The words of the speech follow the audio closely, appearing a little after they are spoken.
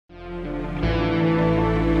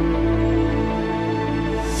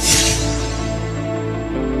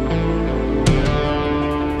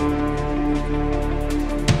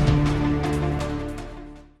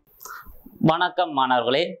வணக்கம்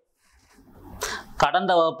மாணவர்களே.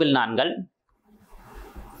 கடந்த வகுப்பில் நாங்கள்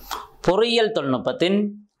பொறியியல் தொழில்நுட்பத்தின்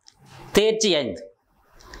தேர்ச்சி 5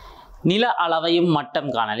 நில அளவையும் மட்டம்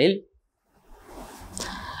காணலில்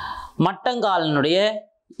மட்டங்காலினுடைய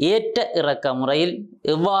ஏற்ற இறக்க முறையில்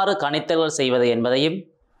எவ்வாறு கணித்தல்கள் செய்வது என்பதையும்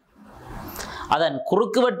அதன்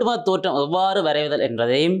குறுக்குவெட்டும தோற்றம் எவ்வாறு வரைவதல்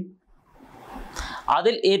என்பதையும்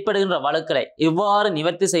அதில் ஏற்படுகின்ற வழுக்களை எவ்வாறு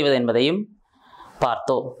நிவர்த்தி செய்வது என்பதையும்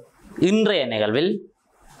பார்த்தோம். இன்றைய நிகழ்வில்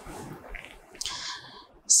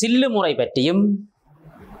சில்லு முறை பற்றியும்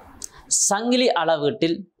சங்கிலி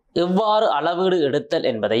அளவீட்டில் எவ்வாறு அளவீடு எடுத்தல்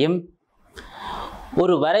என்பதையும்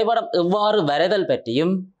ஒரு வரைபடம் எவ்வாறு வரைதல்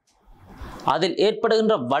பற்றியும் அதில்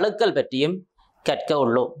ஏற்படுகின்ற வழுக்கல் பற்றியும் கற்க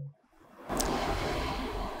உள்ளோம்.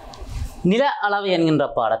 நில அளவு என்கின்ற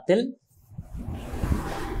பாடத்தில்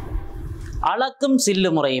அளக்கும்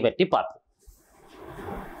சில்லு முறையை பற்றி பார்ப்போம்.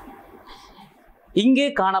 இங்கே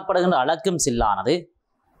காணப்படுகின்ற அளக்கும் சில்லானது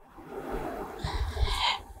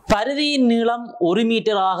பரிதியின் நீளம் 1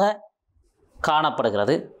 மீட்டராக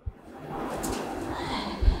காணப்படுகிறது.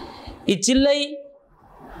 இச்சில்லை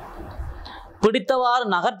பிடித்தவாறு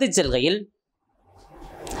நகர்த்தி செல்கையில்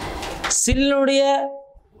சில்லுடைய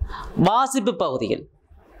வாசிப்பு பகுதியில்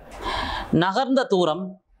நகர்ந்த தூரம்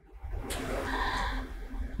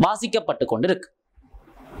வாசிக்கப்பட்டு கொண்டிருக்கு.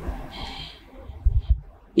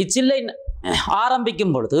 இச்சில்லை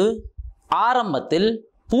ஆரம்பிக்கும் பொழுது ஆரம்பத்தில்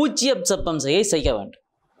 0 செப்பம் செய்ய வேண்டும்.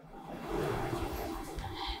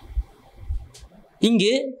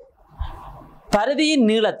 இங்கு பரிதியின்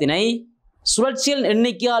நீளத்தினை சுழற்சியின்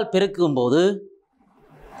எண்ணிக்கையால் பெருக்கும் போது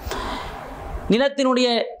நிலத்தினுடைய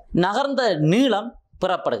நகர்ந்த நீளம்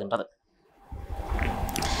பெறப்படுகின்றது.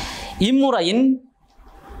 இம்முறையின்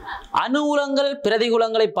அனுகூலங்கள்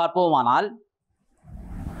பிரதிகூலங்களை பார்ப்போமானால்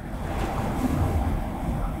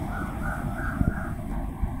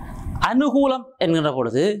அனுகூலம் என்கின்ற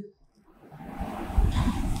பொழுது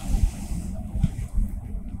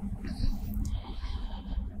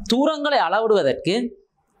தூரங்களை அளவிடுவதற்கு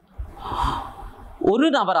ஒரு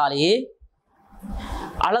நபராலேயே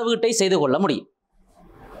அளவீட்டை செய்து கொள்ள முடியும்.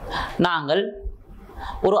 நாங்கள்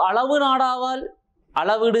ஒரு அளவு நாடாவால்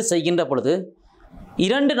அளவீடு செய்கின்ற பொழுது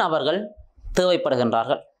 2 நபர்கள்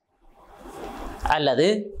தேவைப்படுகின்றார்கள். அல்லது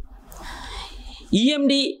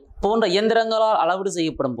EMD போன்ற இயந்திரங்களால் அளவீடு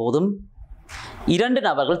செய்யப்படும் போதும் 2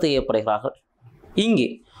 நபர்கள் தேவைப்படுகிறார்கள். இங்கு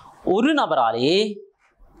ஒரு நபராலேயே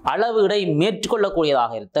அளவீடை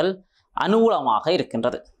மேற்கொள்ளக்கூடியதாக இருத்தல் அனுகூலமாக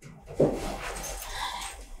இருக்கின்றது.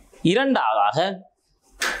 இரண்டாவதாக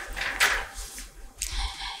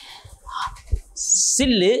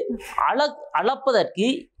சில்லு அளப்பதற்கு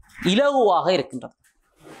இலகுவாக இருக்கின்றது.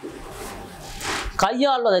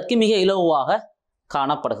 கையாள்வதற்கு மிக இலகுவாக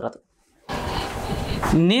காணப்படுகிறது.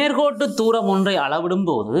 நேர்கோட்டு தூரம் ஒன்றை அளவிடும்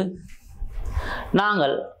போது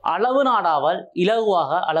நாங்கள் அளவு நாடாவால்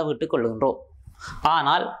இலகுவாக அளவிட்டுக் கொள்கின்றோம்.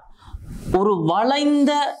 ஆனால் ஒரு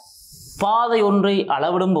வளைந்த பாதை ஒன்றை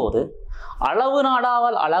அளவிடும் போது அளவு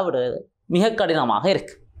நாடாவால் அளவிடுவது மிக கடினமாக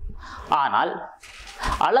இருக்கு. ஆனால்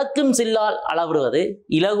அளக்கும் சில்லால் அளவிடுவது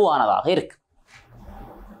இலகுவானதாக இருக்கு.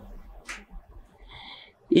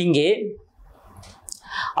 இங்கே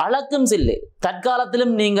அளக்கும் சில்லு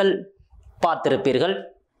தற்காலத்திலும் நீங்கள் பார்த்திருப்பீர்கள்.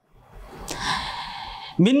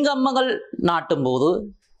 மின்கம்பங்கள் நாட்டும் போது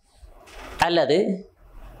அல்லது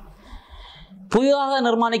புதிதாக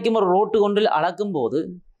நிர்மாணிக்கும் ஒரு ரோட்டு ஒன்றில் அளக்கும் போது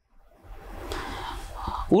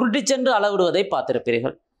உருட்டி சென்று அளவிடுவதை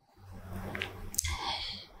பார்த்திருப்பீர்கள்.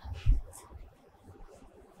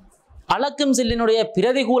 அளக்கும் சில்லினுடைய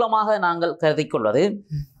பிரதிகூலமாக நாங்கள் கருதி கொள்வது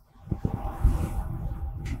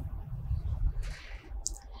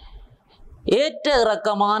ஏற்ற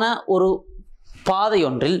இறக்கமான ஒரு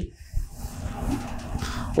பாதையொன்றில்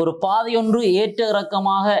ஒரு பாதையொன்று ஏற்ற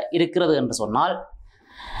இறக்கமாக இருக்கிறது என்று சொன்னால்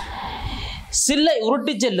சில்லை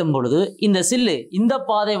உருட்டி செல்லும் பொழுது இந்த சில்லு இந்த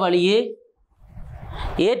பாதை வழியே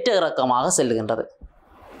ஏற்ற இறக்கமாக செல்லுகின்றது.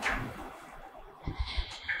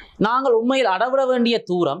 நாங்கள் உண்மையில் அளவிட வேண்டிய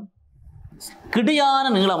தூரம் கிடையான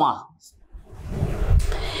நீளமாகும்.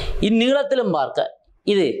 இந்நீளத்திலும் பார்க்க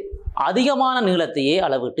இது அதிகமான நீளத்தையே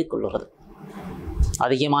அளவிட்டுக் கொள்கிறது.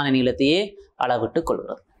 அதிகமான நீளத்தையே அளவிட்டுக்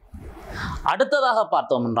கொள்கிறது. அடுத்ததாக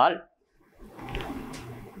பார்த்தோம் என்றால்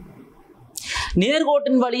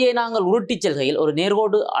நேர்கோட்டின் வழியே நாங்கள் உருட்டி செல்கையில் ஒரு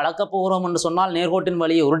நேர்கோட்டு அளக்கப் போகிறோம் என்று சொன்னால் நேர்கோட்டின்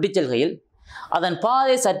வழியே உருட்டி செல்கையில் அதன்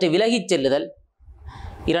பாதை சற்று விலகிச் செல்லுதல்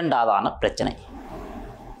இரண்டாவதான பிரச்சனை.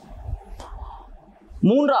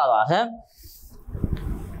 மூன்றாவதாக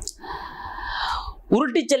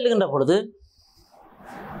உருட்டி செல்லுகின்ற பொழுது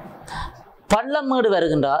பள்ளமேடு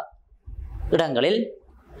வருகின்ற இடங்களில்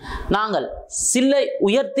நாங்கள் சில்லை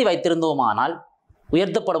உயர்த்தி வைத்திருந்தோமானால்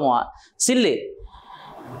உயர்த்தப்படுமா சில்லு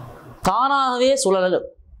தானாகவே சுழலும்.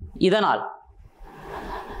 இதனால்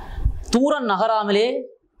தூரம் நகராமலே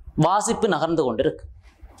வாசிப்பு நகர்ந்து கொண்டிருக்கு.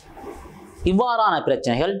 இவ்வாறான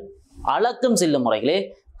பிரச்சனைகள் அளக்கும் சில்லு முறைகளே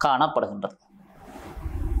காணப்படுகின்றது.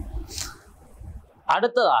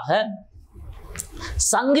 அடுத்ததாக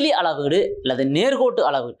சங்கிலி அளவீடு அல்லது நேர்கோட்டு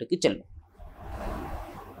அளவீட்டுக்கு செல்லும்.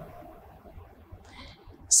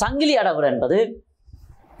 சங்கிலி அளவீடு என்பது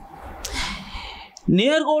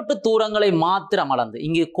நேர்கோட்டு தூரங்களை மாத்திரம் அளந்து,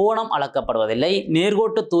 இங்கு கோணம் அளக்கப்படுவதில்லை,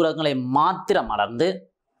 நேர்கோட்டு தூரங்களை மாத்திரம் அளந்து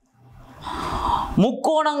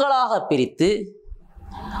முக்கோணங்களாக பிரித்து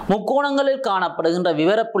முக்கோணங்களில் காணப்படுகின்ற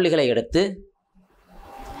விவரப்புள்ளிகளை எடுத்து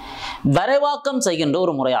வரைவாக்கம் செய்கின்ற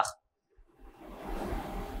ஒரு முறையாகும்.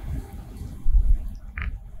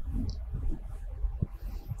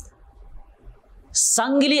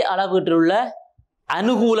 சங்கிலி அளவீட்டில் உள்ள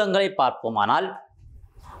அனுகூலங்களை பார்ப்போமானால்,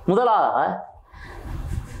 முதலாக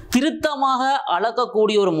திருத்தமாக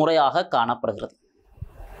அளக்கக்கூடிய ஒரு முறையாக காணப்படுகிறது.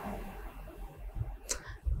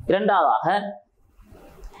 இரண்டாவதாக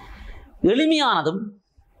எளிமையானதும்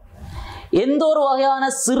எந்த ஒரு வகையான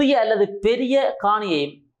சிறிய அல்லது பெரிய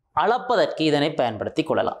காணியையும் அளப்பதற்கு இதனை பயன்படுத்திக்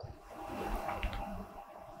கொள்ளலாம்.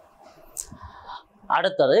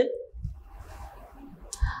 அடுத்தது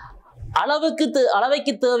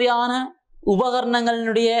அளவைக்கு தேவையான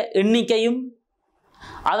உபகரணங்களுடைய எண்ணிக்கையும்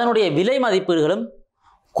அதனுடைய விலை மதிப்பீடுகளும்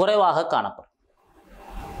குறைவாக காணப்படும்.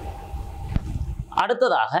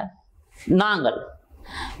 அடுத்ததாக நாங்கள்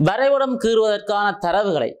வரைபடம் கீறுவதற்கான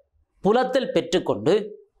தரவுகளை புலத்தில் பெற்றுக்கொண்டு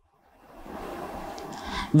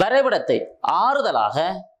வரைபடத்தை ஆறுதலாக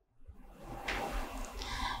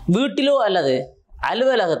வீட்டிலோ அல்லது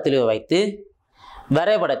அலுவலகத்திலோ வைத்து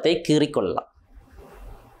வரைபடத்தை கீறிக்கொள்ளலாம்.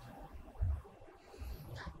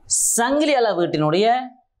 சங்கிலி அளவீட்டினுடைய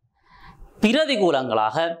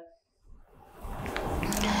பிரதிகூலங்களாக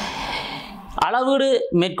அளவீடு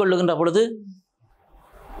மேற்கொள்ளுகின்ற பொழுது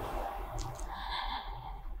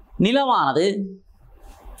நிலமானது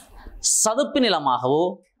சதுப்பு நிலமாகவோ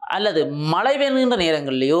அல்லது மழை பெய்கின்ற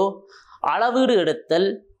நேரங்களிலேயோ அளவீடு எடுத்தல்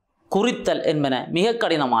குறித்தல் என்பன மிக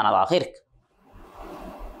கடினமானதாக இருக்கு.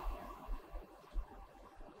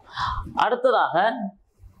 அடுத்ததாக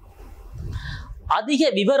அதிக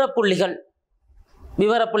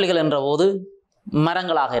விவரப்புள்ளிகள் என்ற போது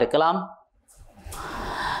மரங்களாக இருக்கலாம்,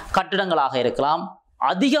 கட்டிடங்களாக இருக்கலாம்,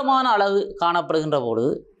 அதிகமான அளவு காணப்படுகின்ற போது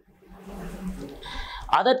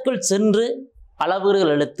அதற்குள் சென்று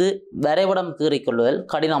அளவீடுகள் எடுத்து வரைபடம் கீறிக்கொள்வதில்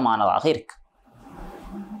கடினமானதாக இருக்கு.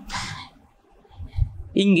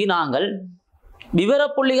 இங்கு நாங்கள்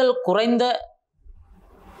விவரப்புள்ளிகள் குறைந்த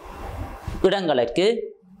இடங்களுக்கு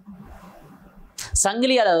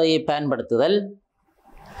சங்கிலி அளவையை பயன்படுத்துதல்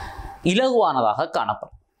இலகுவானதாக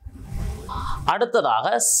காணப்படும்.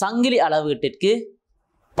 அடுத்ததாக சங்கிலி அளவீட்டிற்கு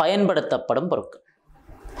பயன்படுத்தப்படும் பொருட்கள்.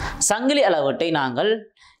 சங்கிலி அளவீட்டை நாங்கள்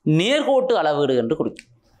நேர்கோட்டு அளவீடு என்று குறிக்கும்.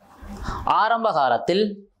 ஆரம்ப காலத்தில்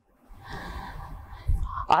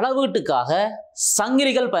அளவீட்டுக்காக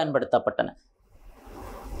சங்கிலிகள் பயன்படுத்தப்பட்டன.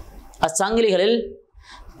 அச்சங்கிலிகளில்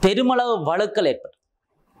பெருமளவு வழுக்கள் ஏற்பட்டது.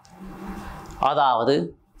 அதாவது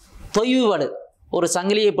தொய்வு வலு. ஒரு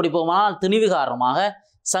சங்கிலியை பிடிப்போமானால் திணிவு காரணமாக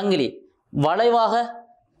சங்கிலி வளைவாக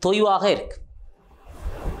தொய்வாக இருக்கு.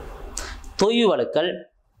 தொய்வு வழுக்கள்,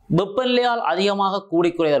 வெப்பநிலையால் அதிகமாக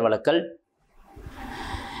கூடிக்குறைதல் வழுக்கள்,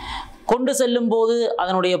 கொண்டு செல்லும் போது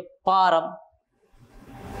அதனுடைய பாரம்,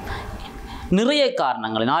 நிறைய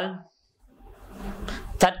காரணங்களினால்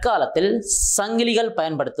தற்காலத்தில் சங்கிலிகள்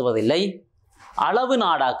பயன்படுத்துவதில்லை, அளவு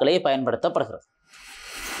நாடாக்களே பயன்படுத்தப்படுகிறது.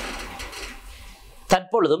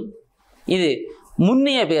 தற்பொழுதும் இது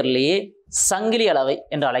முன்னைய பேரிலேயே சங்கிலி அளவை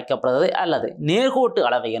என்று அழைக்கப்படுகிறது அல்லது நேர்கோட்டு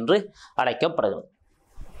அளவை என்று அழைக்கப்படுகிறது.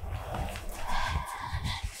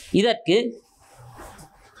 இதற்கு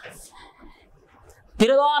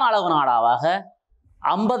பிரதான அளவு நாடாவாக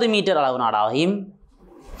 50 மீட்டர் அளவு நாடாவையும்,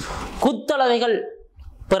 குத்தளவைகள்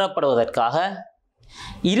பெறப்படுவதற்காக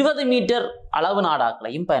 20 மீட்டர் அளவு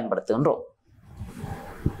நாடாக்களையும் பயன்படுத்துகின்றோம்.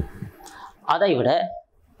 அதைவிட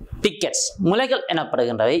பிக்கெட்ஸ், முளைகள்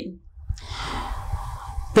எனப்படுகின்றவை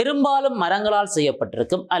பெரும்பாலும் மரங்களால்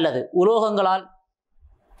செய்யப்பட்டிருக்கும் அல்லது உலோகங்களால்,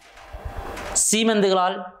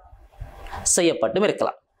 சீமெந்துகளால் செய்யப்பட்டும்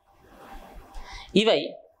இருக்கலாம். இவை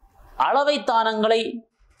அளவை தானங்களை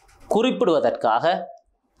குறிப்பிடுவதற்காக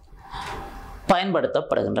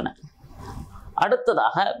பயன்படுத்தப்படுகின்றன.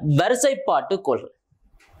 அடுத்ததாக வரிசைப்பாட்டு கோல்கள்.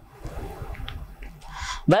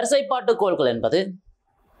 வரிசைப்பாட்டு கோல்கள் என்பது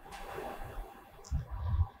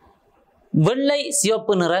வெள்ளை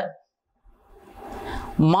சிவப்பு நிற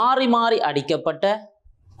மாறி மாறி அடிக்கப்பட்ட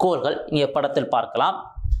கோல்கள் இங்கே படத்தில் பார்க்கலாம்.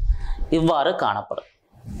 இவ்வாறு காணப்படும்.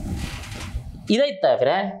 இதை தவிர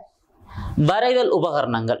வரைதல்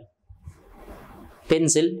உபகரணங்கள்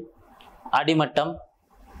பென்சில், அடிமட்டம்,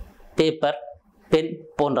 பேப்பர், பென்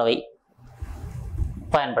போன்றவை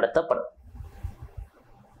பயன்படுத்தப்படும்.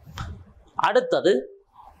 அடுத்தது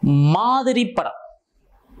மாதிரி படம்.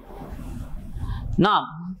 நாம்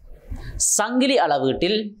சங்கிலி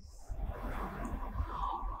அளவீட்டில்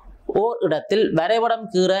ஓர் இடத்தில் வரைபடம்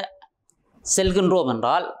கீற செல்கின்றோம்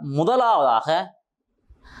என்றால் முதலாவதாக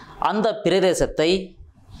அந்த பிரதேசத்தை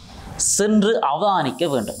சென்று அவதானிக்க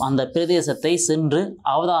வேண்டும். அந்த பிரதேசத்தை சென்று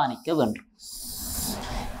அவதானிக்க வேண்டும்.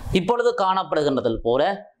 இப்பொழுது காணப்படுகின்றதில் போல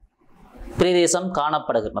பிரதேசம்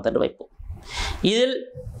காணப்படுகின்றது என்று வைப்போம். இதில்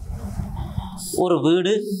ஒரு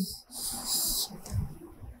வீடு,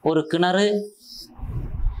 ஒரு கிணறு,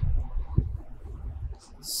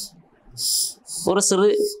 ஒரு சிறு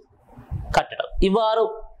கட்டிடம், இவ்வாறு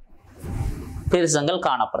பிரதேசங்கள்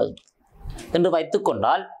காணப்படுகின்றன என்று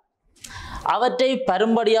வைத்துக்கொண்டால் அவற்றை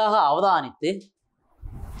பரும்படியாக அவதானித்து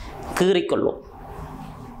கீறிக்கொள்வோம்.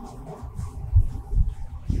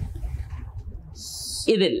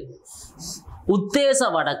 இதில் உத்தேச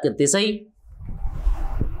வடக்கு திசை,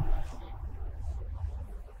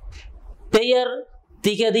 பெயர்,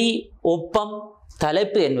 திகதி, ஒப்பம்,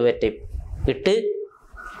 தலைப்பு என்பவற்றை விட்டு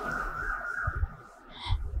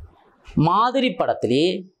மாதிரி படத்திலே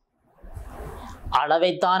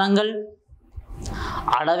அளவைத்தானங்கள்,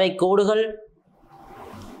 அளவை கோடுகள்,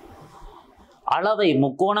 அளவை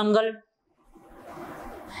முக்கோணங்கள்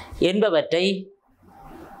என்பவற்றை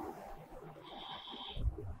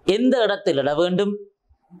எந்த இடத்தில் இட வேண்டும்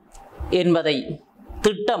என்பதை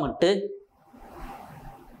திட்டமிட்டு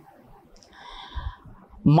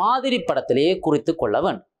மாதிரி படத்திலேயே குறித்து கொள்ள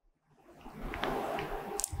வேண்டும்.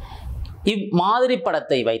 இம்மாதிரி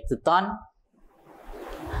படத்தை வைத்துத்தான்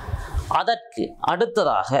அதற்கு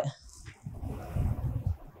அடுத்ததாக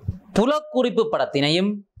புலக்குறிப்பு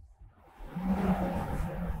படத்தினையும்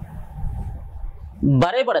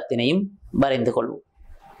வரைபடத்தினையும் வரைந்து கொள்வோம்.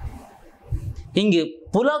 இங்கு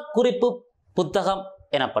புலக்குறிப்பு புத்தகம்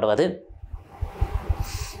எனப்படுவது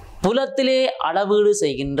புலத்திலே அளவீடு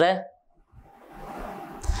செய்கின்ற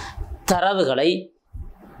தரவுகளை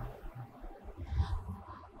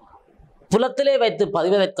புலத்திலே வைத்து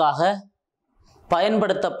பதிவதற்காக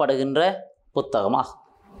பயன்படுத்தப்படுகின்ற புத்தகமாகும்.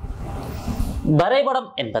 வரைபடம்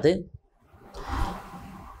என்பது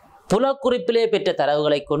புலக்குறிப்பிலே பெற்ற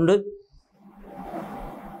தரவுகளை கொண்டு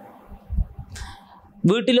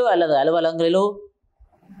வீட்டிலோ அல்லது அலுவலகங்களிலோ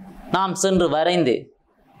நாம் சென்று வரைந்து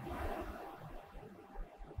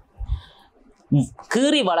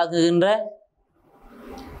கீறி வழங்குகின்ற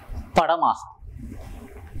படமாகும்.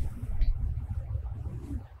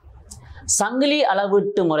 சங்கிலி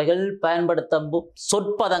அளவீட்டு முறைகள் பயன்படுத்தும்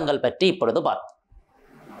சொற்பதங்கள் பற்றி இப்பொழுது பார்ப்போம்.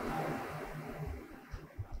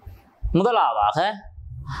 முதலாவதாக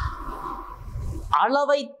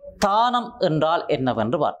அளவை தானம் என்றால்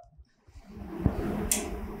என்னவென்று பார்ப்போம்.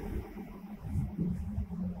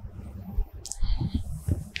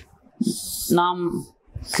 நாம்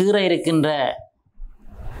கீற இருக்கின்ற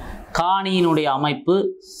காணியினுடைய அமைப்பு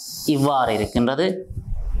இவ்வாறு இருக்கின்றது.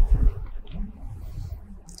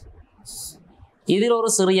 இதில் ஒரு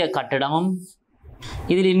சிறிய கட்டிடமும்,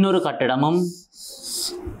 இதில் இன்னொரு கட்டிடமும்,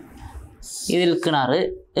 இதில் கிணறு,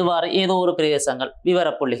 இவ்வாறு ஏதோ ஒரு பிரதேசங்கள்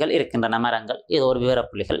விவரப்புள்ளிகள் இருக்கின்றன. மரங்கள், ஏதோ ஒரு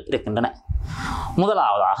விவரப்புள்ளிகள் இருக்கின்றன.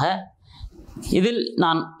 முதலாவதாக இதில்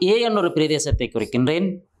நான் ஏ என்ற ஒரு பிரதேசத்தை குறிக்கின்றேன்,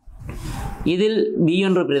 இதில் பி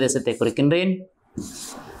என்ற பிரதேசத்தை குறிக்கின்றேன்,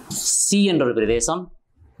 சி என்ற ஒரு பிரதேசம்,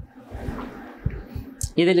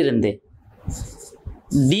 இதிலிருந்து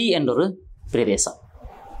டி என்றொரு பிரதேசம்.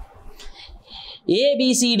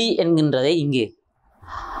 ஏபிசிடி என்கின்றதை இங்கே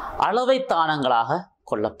அளவை தானங்களாக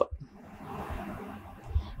கொள்ளப்படும்.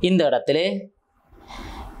 இந்த இடத்திலே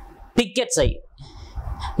பிக்கெட்ஸை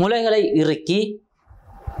முளைகளை இறுக்கி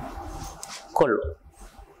கொள்ளும்.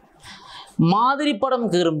 மாதிரி படம்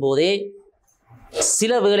கீறும் போதே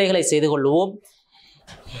சில வேலைகளை செய்து கொள்வோம்.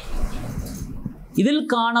 இதில்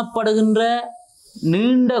காணப்படுகின்ற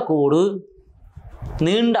நீண்ட கோடு,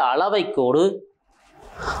 நீண்ட அளவை கோடு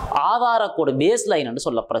ஆதார கோடு, பேஸ் லைன் என்று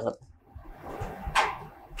சொல்லப்படுகிறது.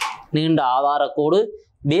 நீண்ட ஆதார கோடு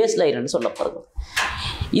பேஸ் லைன் என்று சொல்லப்படுகிறது.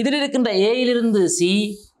 இதில் இருக்கின்ற ஏயிலிருந்து சி,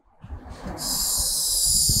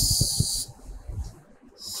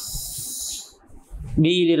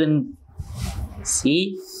 பியிலிருந்து சி,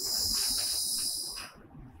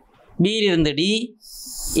 பியிலிருந்து டி,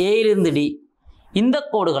 ஏயிலிருந்து டி, இந்த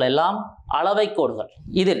கோடுகள் எல்லாம் அளவை கோடுகள்.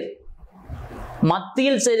 இதில்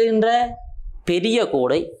மத்தியில் செல்கின்ற பெரிய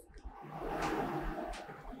கோடை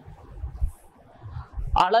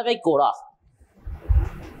அளவை கோடா,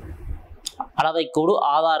 அளவை கோடு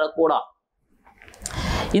ஆதார கோடா.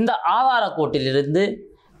 இந்த ஆதார கோட்டிலிருந்து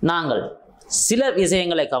நாங்கள் சில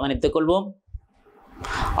விஷயங்களை கவனித்துக் கொள்வோம்.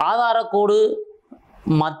 ஆதார கோடு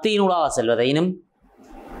மத்தியினூடாக செல்வதையும்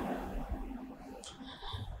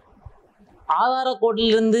ஆதார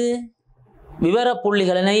கோட்டிலிருந்து விவர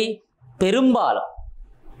புள்ளிகளை பெரும்பாலும்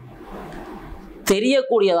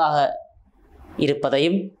தெரியக்கூடியதாக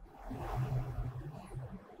இருப்பதையும்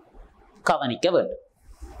கவனிக்க வேண்டும்.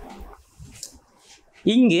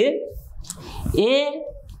 இங்கு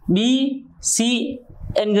ABC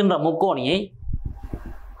என்கின்ற முக்கோணியை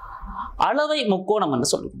அளவை முக்கோணம் என்று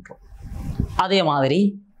சொல்கின்றோம். அதே மாதிரி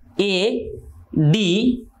ADB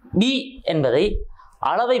என்பதை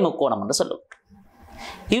அளவை முக்கோணம் என்று சொல்லுகின்றோம்.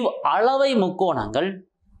 இவ் அளவை முக்கோணங்கள்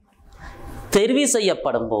தெரிவு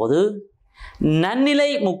செய்யப்படும் போது நன்னிலை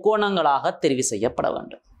முக்கோணங்களாக தெரிவு செய்யப்பட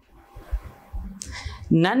வேண்டும்.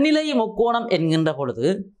 நன்னிலை முக்கோணம் என்கின்ற பொழுது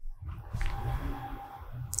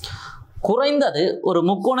குறைந்தது ஒரு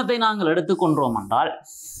முக்கோணத்தை நாங்கள் எடுத்துக்கொண்டோம் என்றால்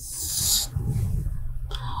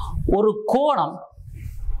ஒரு கோணம்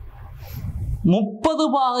 30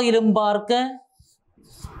 பாகையிலும் பார்க்க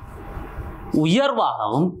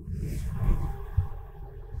உயர்வாகவும்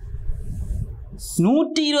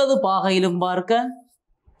 120 பாகையிலும் பார்க்க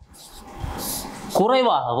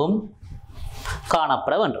குறைவாகவும்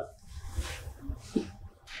காணப்பட வேண்டும்.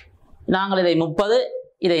 நாங்கள் இதை 30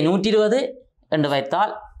 இதை 120 என்று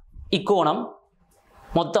வைத்தால் இக்கோணம்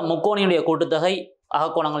மொத்தம் முக்கோணியுடைய கூட்டுத்தொகை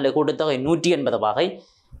அகக்கோணங்களுடைய கூட்டுத்தொகை 180 பாகை,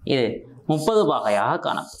 இது 30 பாகையாக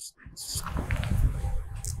காணப்படும்.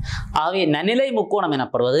 ஆகவே நன்னிலை முக்கோணம்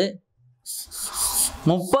எனப்படுவது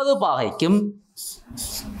 30 பாகைக்கும்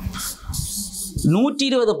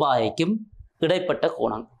 120 பாகைக்கும்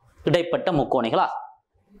இடைப்பட்ட முக்கோணிகளா.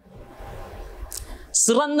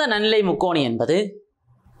 சிறந்த நன்னிலை முக்கோணி என்பது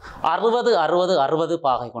 60 60 60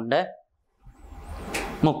 பாகை கொண்ட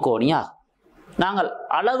முக்கோணியாகும். நாங்கள்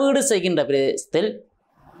அளவீடு செய்கின்ற பிரதேசத்தில்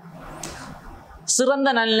சிறந்த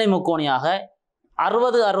நன்னிலை முக்கோணியாக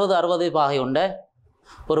 60 60 60 பாகை கொண்ட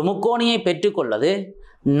ஒரு முக்கோணியை பெற்றுக்கொள்வது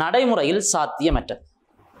நடைமுறையில் சாத்தியமற்றது.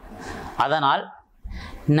 அதனால்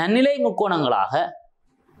நன்னிலை முக்கோணங்களாக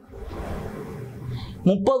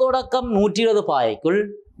 30 பாகைக்குள்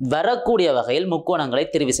வரக்கூடிய வகையில் முக்கோணங்களை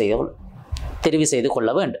தெரிவு செய்து கொள்ள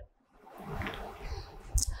வேண்டும்.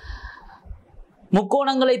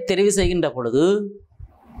 முக்கோணங்களை தெரிவு செய்கின்ற பொழுது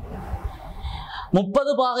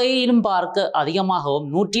 30 பாகையிலும் பார்க்க அதிகமாகவும்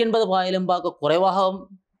 180 பாகையிலும் பார்க்க குறைவாகவும்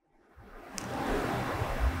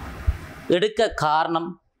எடுக்க காரணம்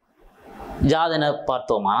யாதென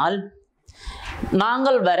பார்த்தோமானால்,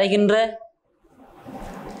 நாங்கள் வரைகின்ற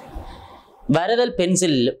வரைதல்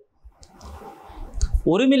பென்சில்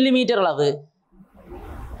 1 மில்லிமீட்டர் அளவு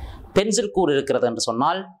பென்சில் கூறு இருக்கிறது என்று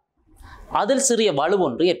சொன்னால் அதில் சிறிய வலு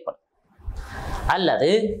ஒன்று ஏற்படும். அல்லது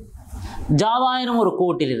ஜாதாயிரம் ஒரு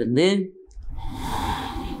கோட்டிலிருந்து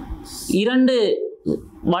 2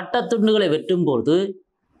 வட்டத்துண்டுகளை வெட்டும் பொழுது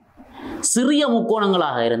சிறிய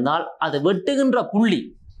முக்கோணங்களாக இருந்தால் அது வெட்டுகின்ற புள்ளி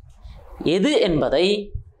எது என்பதை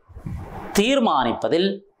தீர்மானிப்பதில்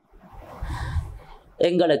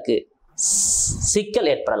எங்களுக்கு சிக்கல்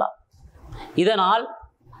ஏற்படலாம். இதனால்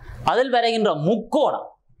அதில் வரைகின்ற முக்கோணம்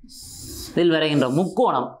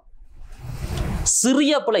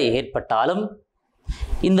சிறிய பிழை ஏற்பட்டாலும்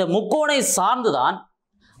இந்த முக்கோணை சார்ந்துதான்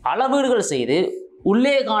அளவீடுகள் செய்து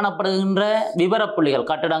உள்ளே காணப்படுகின்ற விவரப்புள்ளிகள்,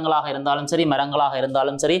 கட்டடங்களாக இருந்தாலும் சரி மரங்களாக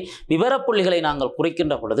இருந்தாலும் சரி, விவரப்புள்ளிகளை நாங்கள்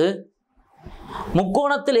குறிக்கின்ற பொழுது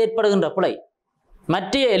முக்கோணத்தில் ஏற்படுகின்ற பிழை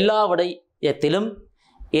மற்ற எல்லா விடயத்திலும்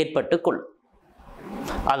ஏற்பட்டுக் கொள்ளும்.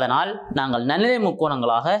 அதனால் நாங்கள் நன்னிலை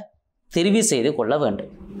முக்கோணங்களாக தெரிவு செய்து கொள்ள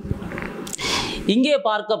வேண்டும். இங்கே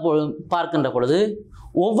பார்க்கின்ற பொழுது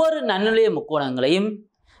ஒவ்வொரு நன்னிலை முக்கோணங்களையும்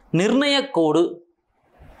நிர்ணய கோடு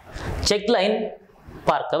செக் லைன்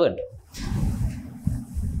பார்க்க வேண்டும்.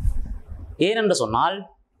 ஏனென்று சொன்னால்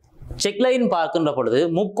செக் லைன் பார்க்கின்ற பொழுது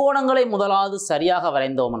முக்கோணங்களை முதலாவது சரியாக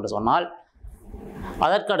வரைந்தோம் என்று சொன்னால்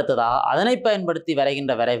அதற்கடுத்ததாக அதனை பயன்படுத்தி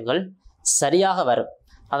வரைகின்ற வரைவுகள் சரியாக வரும்.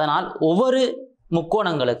 அதனால் ஒவ்வொரு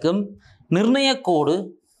முக்கோணங்களுக்கும் நிர்ணய கோடு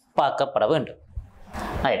பார்க்கப்பட வேண்டும்.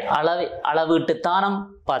 அளவீட்டு தானம்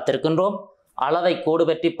பார்த்திருக்கின்றோம், அளவை கோடு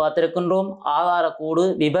பற்றி பார்த்திருக்கின்றோம், ஆதார கோடு,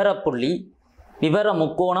 விவரப்புள்ளி, விவர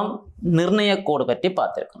முக்கோணம், நிர்ணய கோடு பற்றி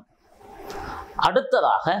பார்த்திருக்கோம்.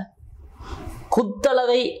 அடுத்ததாக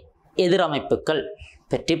குத்தளவை எதிரமைப்புகள்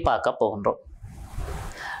பற்றி பார்க்க போகின்றோம்.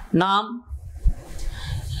 நாம்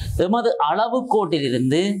எமது அளவு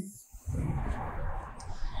கோட்டிலிருந்து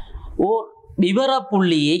ஓர் விவர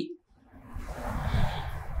புள்ளியை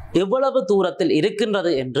எவ்வளவு தூரத்தில்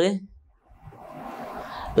இருக்கின்றது என்று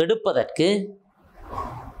எடுப்பதற்கு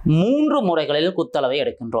 3 முறைகளில் குத்தளவை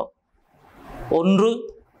எடுக்கின்றோம். ஒன்று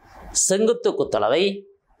செங்குத்து குத்தளவை,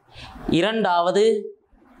 இரண்டாவது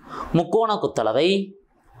முக்கோண குத்தளவை,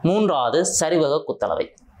 மூன்றாவது சரிவக குத்தளவை.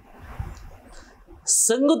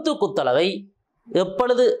 செங்குத்து குத்தளவை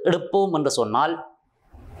எப்பொழுது எடுப்போம் என்று சொன்னால்,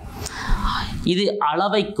 இது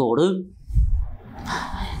அளவை கோடு,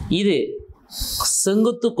 இது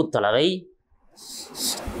செங்குத்து குத்தளவை.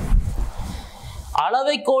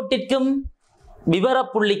 அளவை கோட்டிற்கும்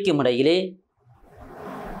விவரப்புள்ளிக்கும் இடையிலே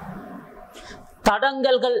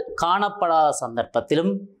தடங்கல்கள் காணப்படாத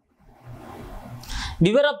சந்தர்ப்பத்திலும்,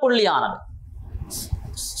 விவரப்புள்ளியானது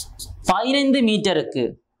 15 மீட்டருக்கு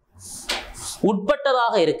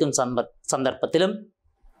உட்பட்டதாக இருக்கும் சந்தர்ப்பத்திலும்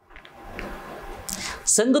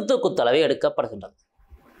செங்குத்து குத்தளவை எடுக்கப்படுகின்றது.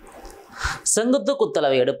 செங்குத்து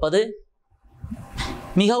குத்தளவை எடுப்பது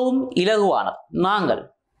மிகவும் இலகுவானது. நாங்கள்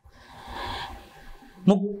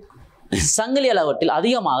சங்கிலி அளவீட்டில்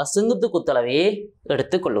அதிகமாக செங்குத்து குத்தளவையே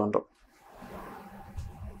எடுத்துக் கொள்கின்றோம்.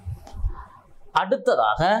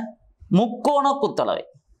 அடுத்ததாக முக்கோண குத்தளவை.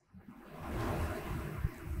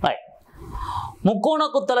 முக்கோண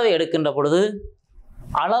குத்தளவை எடுக்கின்ற பொழுது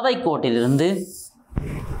அளவை கோட்டிலிருந்து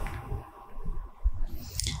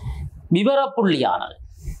விவரப்புள்ளியானது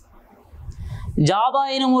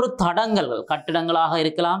ஜாதாயினும் ஒரு தடங்கல்கள், கட்டிடங்களாக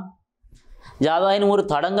இருக்கலாம், ஜாதாயினும் ஒரு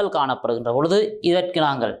தடங்கள் காணப்படுகின்ற பொழுது இதற்கு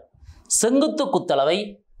நாங்கள் செங்குத்து குத்தளவை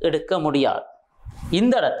எடுக்க முடியாது.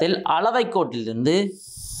 இந்த இடத்தில் அளவை கோட்டிலிருந்து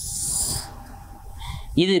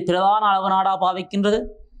இது பிரதான அளவு நாடா பாவிக்கின்றது,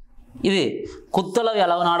 இது குத்தளவை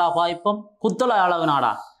அளவு நாடா பாவிப்போம். குத்தளவை அளவு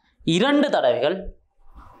நாடா 2 தடவைகள்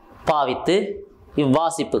பாவித்து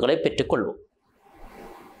இவ்வாசிப்புகளை பெற்றுக்கொள்வோம்.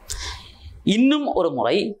 இன்னும் ஒரு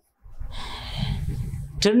முறை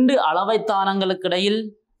 2 அளவைத்தானங்களுக்கு இடையில்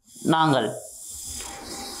நாங்கள்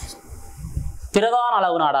பிரதான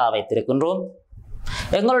அளவு நாடா வைத்திருக்கின்றோம்.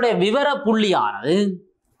 எங்களுடைய விவர புள்ளியானது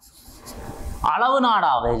அளவு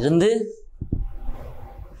நாடாவிலிருந்து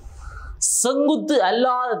செங்குத்து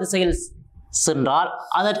அல்லாத திசையில் சென்றால்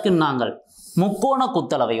அதற்கு நாங்கள் முக்கோண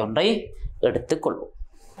குத்தளவை ஒன்றை எடுத்துக்கொள்வோம்.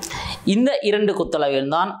 இந்த 2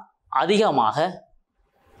 குத்தளவைகள் தான் அதிகமாக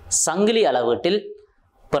சங்கிலி அளவீட்டில்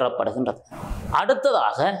பெறப்படுகின்றது.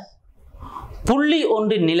 அடுத்ததாக புள்ளி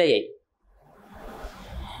ஒன்றின் நிலையை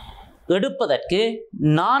எடுப்பதற்கு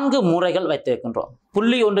 4 முறைகள் வைத்திருக்கின்றோம்.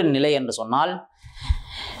 புள்ளி ஒன்றின் நிலை என்று சொன்னால்,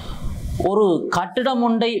 ஒரு கட்டிடம்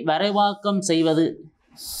ஒன்றை வரைவாக்கம் செய்வது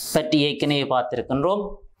பற்றி ஏற்கனவே பார்த்திருக்கின்றோம்.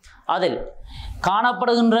 அதில்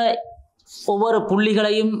காணப்படுகின்ற ஒவ்வொரு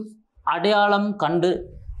புள்ளிகளையும் அடையாளம் கண்டு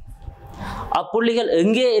அப்புள்ளிகள்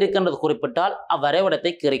எங்கே இருக்கின்றது குறிப்பிட்டால்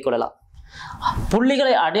அவ்வரைபடத்தை கீறிக்கொள்ளலாம்.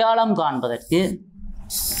 புள்ளிகளை அடையாளம் காண்பதற்கு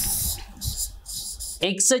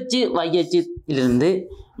x அச்சு y அச்சிலிருந்து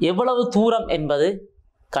எவ்வளவு தூரம் என்பது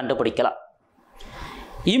கண்டுபிடிக்கலாம்.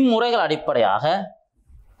 இம்முறைகள் அடிப்படையாக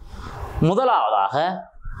முதலாவதாக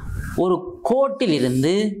ஒரு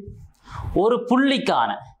கோட்டிலிருந்து ஒரு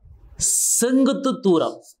புள்ளிக்கான செங்குத்து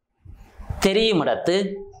தூரம் தெரியும் இடத்து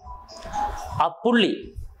அப்புள்ளி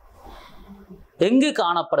எங்கு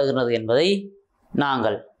காணப்படுகிறது என்பதை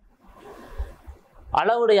நாங்கள்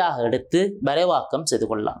அளவுடையாக எடுத்து வரைவாக்கம் செய்து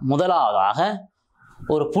கொள்ளலாம். முதலாவதாக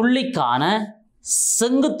ஒரு புள்ளிக்கான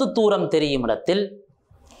செங்குத்து தூரம் தெரியும் இடத்தில்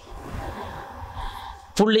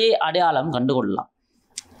புள்ளியை அடையாளம் கண்டுகொள்ளலாம்.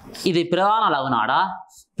 இது பிரதான அளவு நாடா.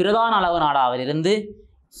 பிரதான அளவு நாடாவிலிருந்து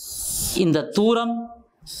இந்த தூரம்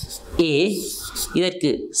A, இதற்கு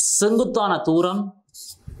செங்குத்தான தூரம்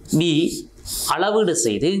B அளவீடு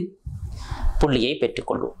செய்து புள்ளியை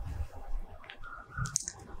பெற்றுக்கொள்வோம்.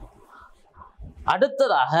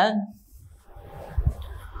 அடுத்ததாக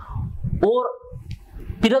ஓர்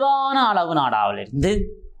பிரதான அளவு நாடாவிலிருந்து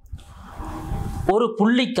ஒரு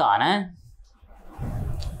புள்ளிக்கான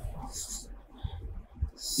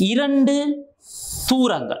 2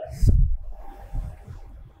 தூரங்கள்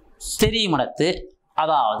தெரியும் இடத்து,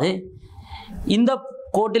 அதாவது இந்த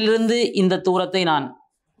கோட்டிலிருந்து இந்த தூரத்தை நான்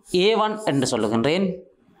A1 என்று சொல்லுகின்றேன்.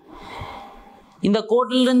 இந்த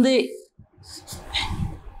கோட்டிலிருந்து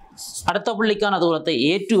அடுத்த புள்ளிக்கான தூரத்தை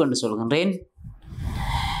A2 என்று சொல்கின்றேன்.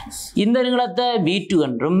 இந்த நீளத்தை B2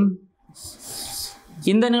 என்றும்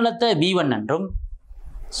இந்த நீளத்தை B1 என்றும்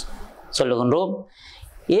சொல்லுகின்றோம்.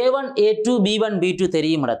 A1 A2 B1 B2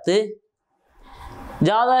 தெரியும் இடத்து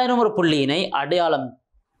ஜாதாயினும் ஒரு புள்ளியினை அடையாளம்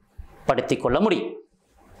படுத்திக் கொள்ள முடியும்.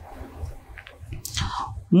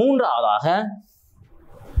 மூன்றாவதாக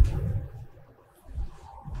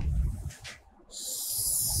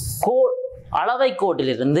அளவை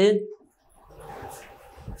கோட்டிலிருந்து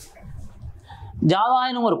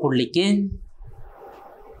ஜாதாயினும் ஒரு புள்ளிக்கு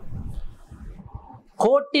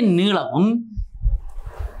கோட்டின் நீளமும்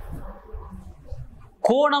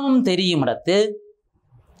கோணமும் தெரியும் இடத்து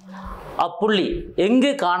அப்புள்ளி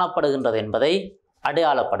எங்கு காணப்படுகின்றது என்பதை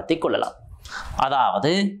அடையாளப்படுத்திக் கொள்ளலாம்.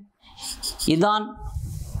 அதாவது இதான்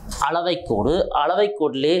அளவைக்கோடு.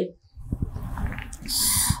 அளவைக்கோட்டிலே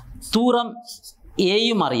தூரம்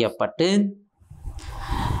ஏயும் அறியப்பட்டு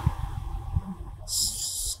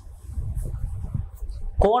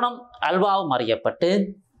கோணம் அல்பாவும் அறியப்பட்டு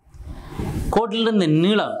கோட்டிலிருந்து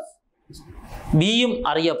நீளம் பியும்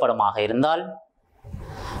அறியப்படுமாக இருந்தால்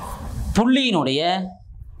புள்ளியினுடைய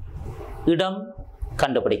இடம்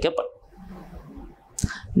கண்டுபிடிக்கப்படும்.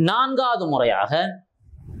 நான்காவது முறையாக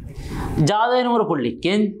ஜாதகம் ஒரு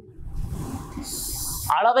புள்ளிக்கு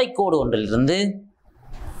அளவைக்கோடு ஒன்றிலிருந்து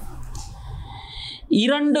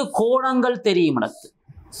இரண்டு கோணங்கள் தெரியும்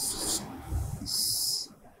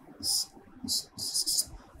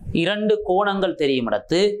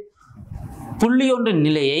இடத்து புள்ளி ஒன்றின்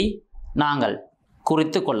நிலையை நாங்கள்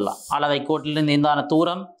குறித்து கொள்ளலாம். அளவைக்கோட்டிலிருந்து இந்த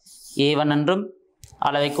தூரம் A1 என்றும்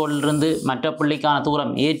அளவைக்கோட்டிலிருந்து மற்ற புள்ளிக்கான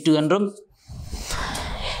தூரம் A2 என்றும்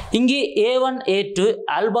இங்கே A1 A2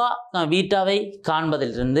 ஆல்பா பீட்டாவை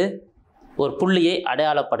காண்பதிலிருந்து ஒரு புள்ளியை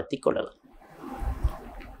அடையாளப்படுத்தி கொள்ளலாம்.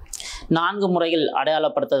 4 முறைகள்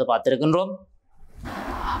அடையாளப்படுத்தது பார்த்திருக்கின்றோம்.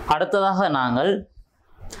 அடுத்ததாக நாங்கள்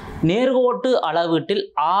நேர்கோட்டு அளவீட்டில்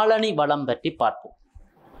ஆளணி வளம் பற்றி பார்ப்போம்.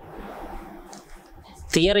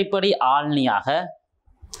 தியரிப்படி ஆளணியாக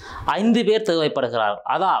 5 பேர் தேவைப்படுகிறார்கள்.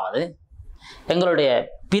 அதாவது எங்களுடைய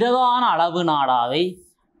பிரதான அளவு நாடாவை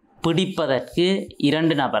பிடிப்பதற்கு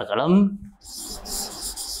 2 நபர்களும்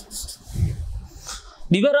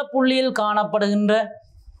விவரப்புள்ளியில் காணப்படுகின்ற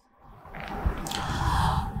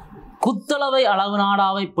குத்தளவை அளவு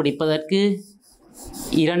நாடாவை பிடிப்பதற்கு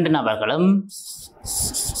 2 நபர்களும்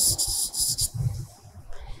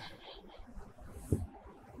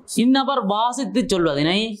இந்நபர் வாசித்து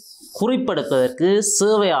சொல்வதனை குறிப்பெடுப்பதற்கு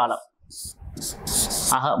சேவையாளர்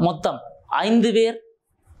ஆக மொத்தம் 5 பேர்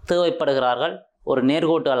தேவைப்படுகிறார்கள் ஒரு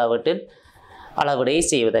நேர்கோட்டு அளவீட்டை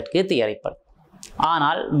செய்வதற்கு தியரிப்படும்.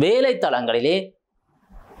 ஆனால் வேலை தளங்களிலே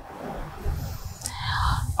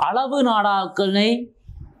அளவு நாடாக்களை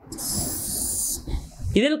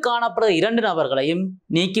இதில் காணப்படுகிற 2 நபர்களையும்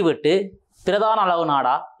நீக்கிவிட்டு பிரதான அளவு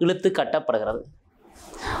நாடா இழுத்து கட்டப்படுகிறது.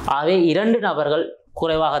 ஆகவே 2 நபர்கள்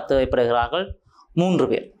குறைவாக தேவைப்படுகிறார்கள், 3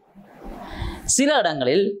 பேர். சில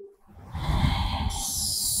இடங்களில்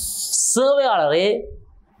சேவையாளரே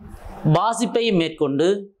வாசிப்பை மேற்கொண்டு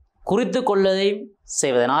குறித்து கொள்வதையும்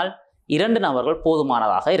செய்வதனால் 2 நபர்கள்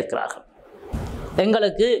போதுமானதாக இருக்கிறார்கள்.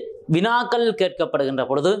 எங்களுக்கு வினாக்கள் கேட்கப்படுகின்ற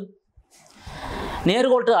பொழுது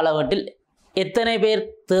நேர்கோட்டு அளவீட்டில் எத்தனை பேர்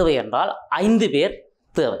தேவை என்றால் 5 பேர்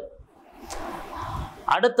தேவை.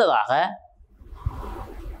 அடுத்ததாக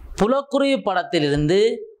புலக்குறிப்பு படத்திலிருந்து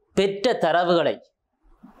பெற்ற தரவுகளை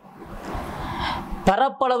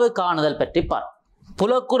பரப்பளவு காணுதல் பற்றி பார்ப்போம்.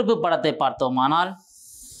 புலக்குறிப்பு படத்தை பார்த்தோமானால்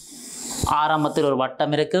ஆரம்பத்தில் ஒரு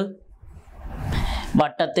வட்டம் இருக்கு.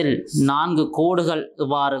 வட்டத்தில் 4 கோடுகள்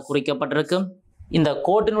இவ்வாறு குறிக்கப்பட்டிருக்கும். இந்த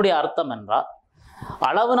கோட்டினுடைய அர்த்தம் என்றால்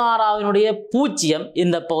அளவு நாடாவினுடைய பூஜ்ஜியம்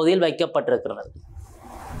இந்த பகுதியில் வைக்கப்பட்டிருக்கிறது.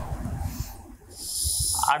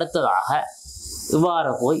 அடுத்ததாக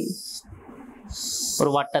இவ்வாறு போய்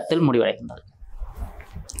ஒரு வட்டத்தில் முடிவடைகின்றது.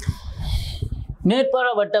 மேற்புற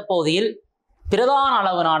வட்ட பகுதியில் பிரதான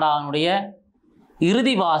அளவு நாடாவினுடைய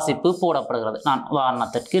இறுதி வாசிப்பு போடப்படுகிறது. நான்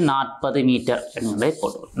உதாரணத்திற்கு 40 மீட்டர் என்பதை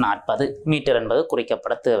போடுவேன். 40 மீட்டர் என்பது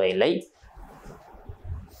குறிக்கப்பட தேவையில்லை.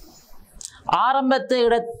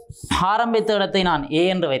 ஆரம்பித்த இடத்தை நான் A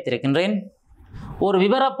என்று வைத்திருக்கின்றேன். ஒரு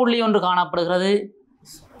விவரப்புள்ளி ஒன்று காணப்படுகிறது,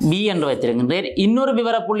 B என்று வைத்திருக்கின்றேன். இன்னொரு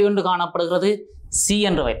விவரப்புள்ளி ஒன்று காணப்படுகிறது, C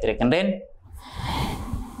என்று வைத்திருக்கின்றேன்.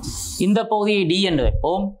 இந்த பகுதியை D என்று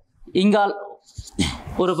வைப்போம். இங்கால்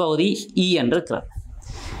ஒரு பகுதி E என்று இருக்கிறது.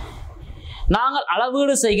 நாங்கள்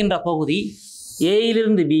அளவீடு செய்கின்ற பகுதி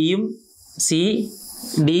ஏயிலிருந்து பியும் C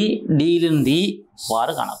D டியிலிருந்து E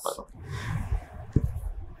வாறு காணப்படும்.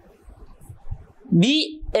 B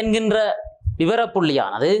என்கின்ற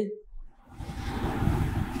விவரப்புள்ளியானது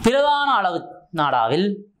பிரதான அளவு நாடாவில்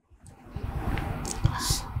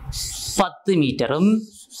 10 மீட்டரும்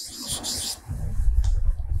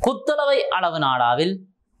குத்தளவை அளவு நாடாவில்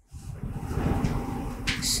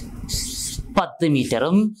 10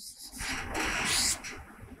 மீட்டரும்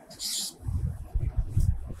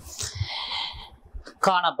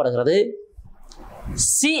காணப்படுகிறது.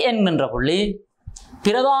 C என்கின்ற புள்ளி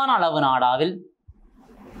பிரதான அளவு நாடாவில்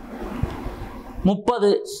 30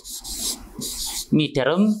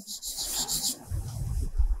 மீட்டரும்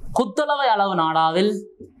குத்தளவை அளவு நாடாவில்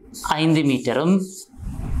 5 மீட்டரும்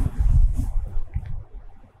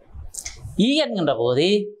E என்கின்ற போது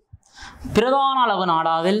பிரதான அளவு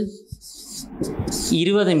நாடாவில்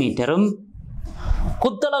 20 மீட்டரும்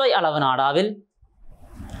குத்தளவை அளவு நாடாவில்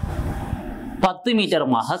 10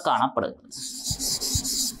 மீட்டருமாக காணப்படுகிறது.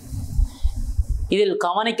 இதில்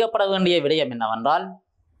கவனிக்கப்பட வேண்டிய விடயம் என்னவென்றால்,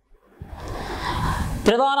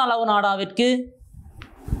 பிரதான அளவு நாடாவிற்கு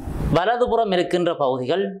வலதுபுறம் இருக்கின்ற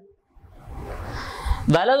பகுதிகள்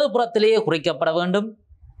வலதுபுறத்திலேயே குறிக்கப்பட வேண்டும்,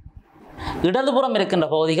 இடதுபுறம் இருக்கின்ற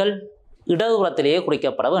பகுதிகள் இடதுபுறத்திலேயே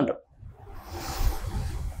குறிக்கப்பட வேண்டும்.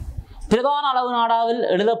 பிரதான அளவு நாடாவில்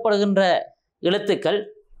எழுதப்படுகின்ற எழுத்துக்கள்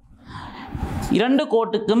இரண்டு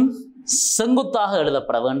கோட்டுக்கும் செங்குத்தாக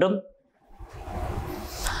எழுதப்பட வேண்டும்.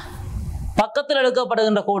 பக்கத்தில்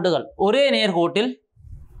எடுக்கப்படுகின்ற கோட்டுகள் ஒரே நேர்கோட்டில்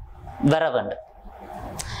வர வேண்டும்.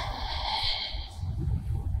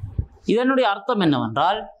 இதனுடைய அர்த்தம்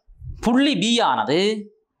என்னவென்றால், புள்ளி B ஆனது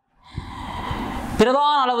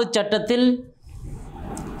பிரதான அளவு சட்டத்தில்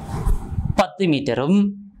 10 மீட்டரும்,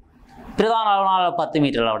 பிரதான அளவு நாடாவில் 10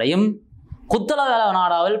 மீட்டர் அளவுடையும், குத்தளவு அளவு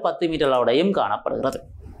நாடாவில் 10 மீட்டர் அளவுடையும் காணப்படுகிறது.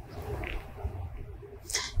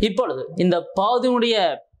 இப்பொழுது இந்த பகுதியினுடைய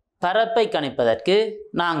பரப்பை கணிப்பதற்கு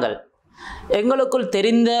நாங்கள் எங்களுக்குள்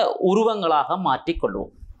தெரிந்த உருவங்களாக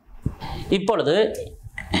மாற்றிக்கொள்வோம். இப்பொழுது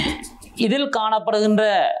இதில் காணப்படுகின்ற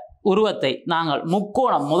உருவத்தை நாங்கள்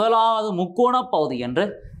முக்கோணம், முதலாவது முக்கோண பகுதி என்று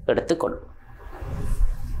எடுத்துக்கொள்வோம்.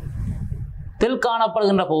 இதில்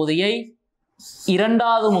காணப்படுகின்ற பகுதியை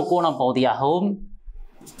இரண்டாவது முக்கோண பகுதியாகவும்,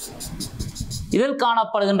 இதில்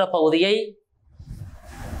காணப்படுகின்ற பகுதியை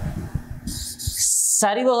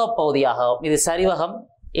சரிவக பகுதியாகவும், இது சரிவகம்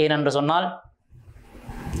ஏனென்று சொன்னால்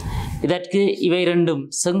இதற்கு இவை இரண்டும்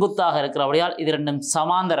செங்குத்தாக இருக்கிறபடியால் இது இரண்டும்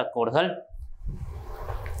சமாந்தர கோடுகள்.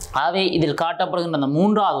 ஆகவே இதில் காட்டப்படுகின்ற அந்த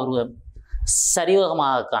மூன்றாவது உருவம்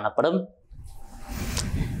சரிவகமாக காணப்படும்.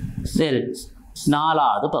 இதில்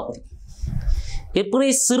நாலாவது பகுதி இப்படி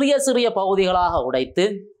சிறிய சிறிய பகுதிகளாக உடைத்து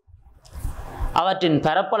அவற்றின்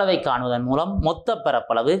பரப்பளவை காணுவதன் மூலம் மொத்த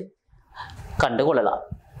பரப்பளவு கண்டுகொள்ளலாம்.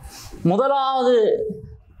 முதலாவது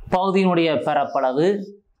பகுதியினுடைய பரப்பளவு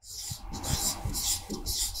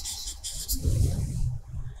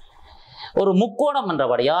ஒரு முக்கோணம்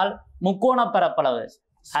என்றபடியால் முக்கோண பரப்பளவு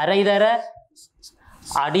அரைதர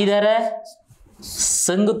அடிதர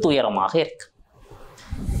செங்குத்துயரமாக இருக்கு.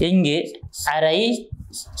 இங்கு அரை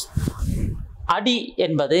அடி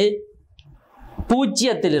என்பது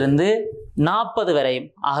 0 - 40 வரையும்,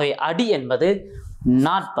 ஆகவே அடி என்பது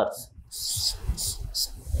 40.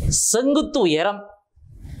 செங்குத்து உயரம்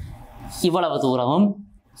இவ்வளவு தூரமும்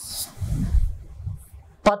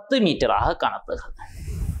 10 மீட்டராக காணப்படுகிறது.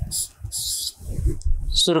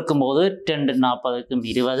 சுருக்கும் போது 2 40க்கும்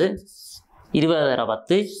 20,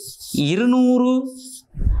 20 200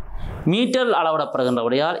 மீட்டர்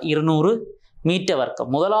அளவிடப்படுகின்றபடியால் 200 மீட்டர் வர்க்கம்.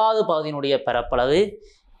 முதலாவது பகுதியினுடைய பரப்பளவு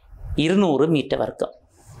 200 மீட்டர் வர்க்கம்.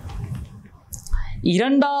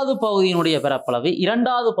 இரண்டாவது பகுதியினுடைய பரப்பளவு,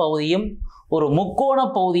 இரண்டாவது பகுதியும் ஒரு முக்கோண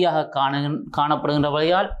பகுதியாக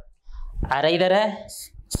காணப்படுகின்றபடியால் அரைதர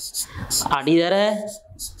அடிதர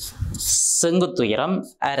செங்குத்துயரம்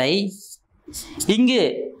அரை. இங்கு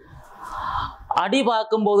அடி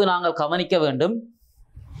பார்க்கும்போது நாங்கள் கவனிக்க வேண்டும்,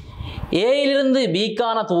 ஏயிலிருந்து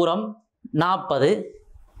பிக்கான தூரம் 40,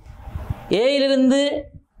 ஏயிலிருந்து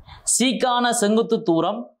சிக்கான செங்குத்து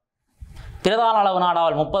தூரம் பிரதான அளவு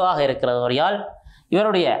நாடாவில் 30ஆக இருக்கிறபடியால்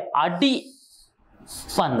இவருடைய அடி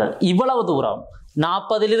வந்தது இவ்வளவு தூரம்.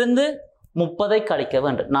 40லிருந்து 30ஐ கழிக்க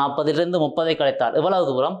வேண்டும். 40லிருந்து 30ஐ கழித்தால் இவ்வளவு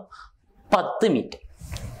தூரம் 10 மீட்டர்.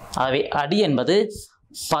 ஆகவே அடி என்பது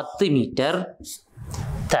 10 மீட்டர்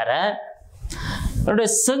தர இவருடைய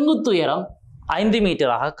செங்குத்துயரம் 5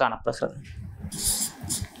 மீட்டராக காணப்படுகிறது.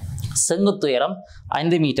 செங்குத்துயரம்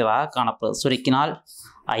 5 மீட்டராக காணப்படுகிறது. சுருக்கினால்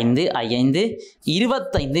 5 5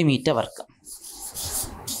 25 மீட்டர் வர்க்கம்.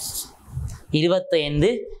 25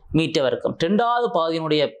 மீட்டர் வர்க்கம். இரண்டாவது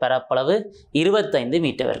பகுதியினுடைய பரப்பளவு 25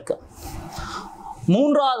 மீட்டர் வர்க்கம்.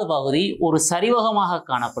 மூன்றாவது பகுதி ஒரு சரிவகமாக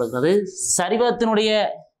காணப்படுகிறது. சரிவகத்தினுடைய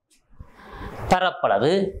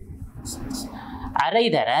பரப்பளவு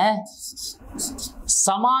அரைதர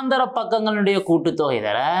சமாந்தர பக்கங்களுடைய கூட்டுத்தொகை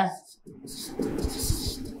தர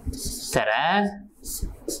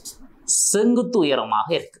செங்குத்து உயரமாக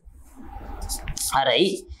இருக்கு. அரை.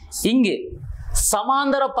 இங்கு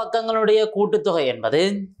சமாந்தர பக்கங்களுடைய கூட்டுத்தொகை என்பது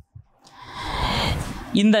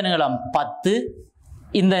இந்த நீளம் 10,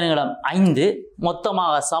 இந்த நீளம் 5,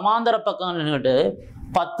 மொத்தமாக சமாந்தர பக்கங்கள்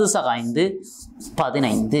 10 × 5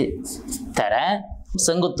 15 தர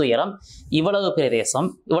செங்குத்துயரம் இவ்வளவு பிரதேசம்.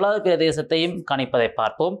 இவ்வளவு பிரதேசத்தையும் கணிப்பதை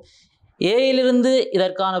பார்ப்போம். ஏயிலிருந்து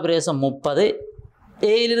இதற்கான பிரதேசம் 30,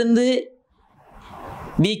 ஏயிலிருந்து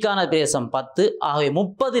பிக்கான பிரதேசம் 10. ஆகவே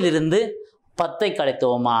 30லிருந்து 10ஐ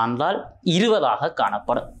கழித்தோமா என்றால் 20ஆக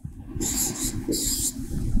காணப்படும்.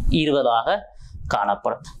 20ஆக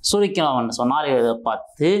காணப்படும். சுருக்கணும் சொன்னால்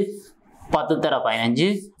 10 10 × 15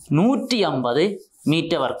 150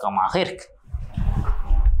 மீட்டர் வர்க்கமாக இருக்கு.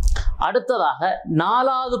 அடுத்ததாக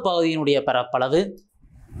நாலாவது பகுதியினுடைய பரப்பளவு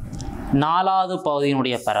நாலாவது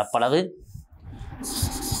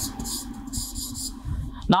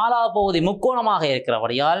பகுதி முக்கோணமாக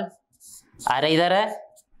இருக்கிறபடியால் அரைதர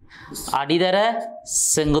அடிதர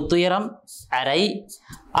செங்குத்துயரம் அரை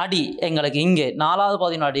அடி எங்களுக்கு இங்கே நாலாவது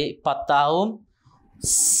பகுதியின் அடி 10 ஆகவும்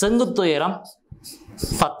செங்குத்துயரம்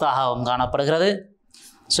 10 ஆகவும் காணப்படுகிறது.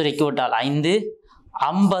 சுருக்கிவிட்டால்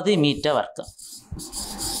 50 மீட்டர் வர்க்கம்.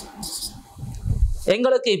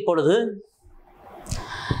 எங்களுக்கு இப்பொழுது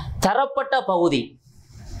தரப்பட்ட பகுதி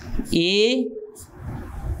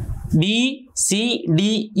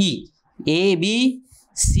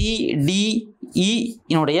ABCDE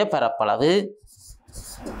இனுடைய பரப்பளவு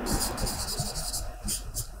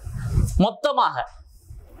மொத்தமாக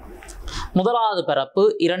முதலாவது பரப்பு,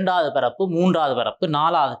 இரண்டாவது பரப்பு, மூன்றாவது பரப்பு,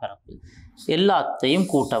 நாலாவது பரப்பு எல்லாத்தையும்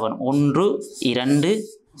கூட்டவன் 1 2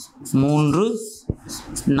 3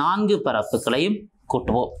 4 பரப்புகளையும்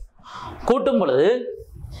கூட்டுவோம். கூட்டும் பொழுது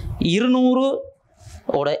 200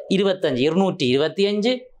 ஓட 25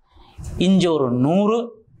 225, இங்கே ஒரு 100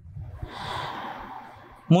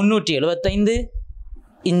 375,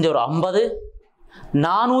 இங்கே ஒரு 50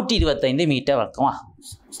 425 மீட்டர் வர்க்கமா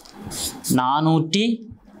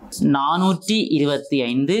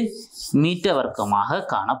 425 மீட்டர் வர்க்கமாக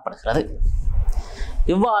காணப்படுகிறது.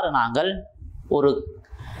 இவ்வாறு நாங்கள் ஒரு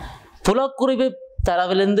புலக்குறிப்பு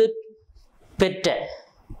தரவிலிருந்து பெற்ற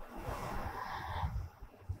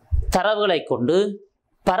தரவுகளை கொண்டு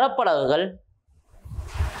பரப்பளவுகள்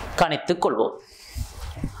கணித்துக் கொள்வோம்.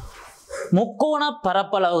 முக்கோண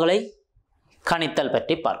பரப்பளவுகளை கணித்தல்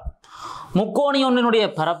பற்றி பார்ப்போம். முக்கோணி ஒன்றினுடைய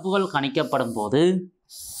பரப்புகள் கணிக்கப்படும் போது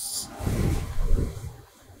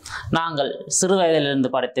நாங்கள் சிறு வயதிலிருந்து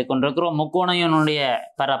படித்துக் கொண்டிருக்கிறோம். முக்கோணியனுடைய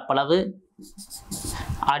பரப்பளவு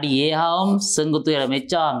அடி ஏகாவும் செங்குத்துயரம்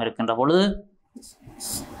எச்சாகவும் இருக்கின்ற பொழுது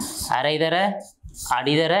அரைதர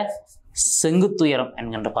அடிதர செங்குத்துயரம்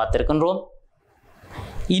என்கின்ற பார்த்திருக்கின்றோம்.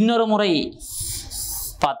 இன்னொரு முறை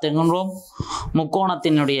பார்த்திருக்கின்றோம்.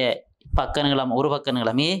 முக்கோணத்தினுடைய பக்க நீளம் ஒரு பக்க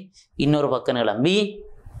நீளம் A, இன்னொரு பக்க நீளம் B,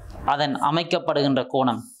 அதன் அமைக்கப்படுகின்ற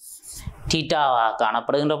கோணம் தீட்டாவாக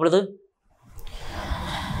காணப்படுகின்ற பொழுது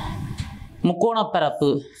முக்கோண பரப்பு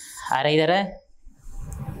அரைதர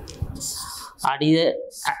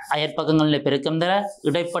அயற்பக்கங்களில் பெருக்கம் தர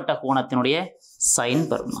இடைப்பட்ட கோணத்தினுடைய சைன்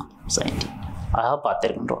பெருமா சைன் ஆக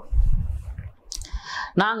பார்த்திருக்கின்றோம்.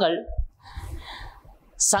 நாங்கள்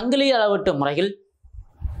சங்கிலி அளவீட்டு முறையில்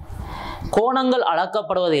கோணங்கள்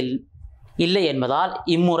அளக்கப்படுவதில் இல்லை என்பதால்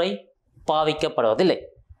இம்முறை பாவிக்கப்படுவதில்லை.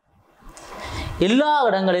 எல்லா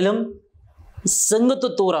இடங்களிலும் செங்குத்து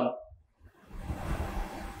தூரம்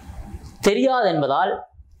தெரியாது என்பதால்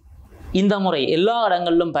இந்த முறை எல்லா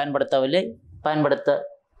இடங்களிலும் பயன்படுத்தவில்லை. பயன்படுத்த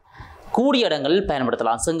கூடிய இடங்களில்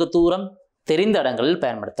பயன்படுத்தலாம். செங்குத்தூரம் தெரிந்த இடங்களில்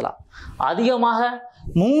பயன்படுத்தலாம். அதிகமாக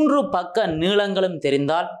 3 பக்க நீளங்களும்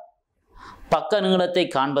தெரிந்தால் பக்க நீளத்தை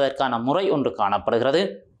காண்பதற்கான முறை ஒன்று காணப்படுகிறது.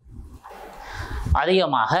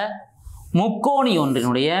 அதிகமாக முக்கோணி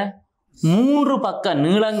ஒன்றினுடைய 3 பக்க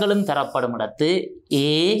நீளங்களும் தரப்படும் இடத்து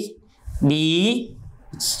ABC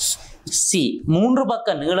 3 பக்க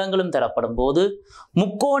நீளங்களும் தரப்படும் போது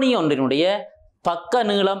முக்கோணி ஒன்றினுடைய பக்க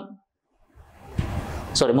நீளம்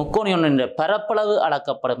முக்கோணி ஒன்றினுடைய பரப்பளவு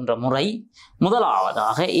அளக்கப்படுகின்ற முறை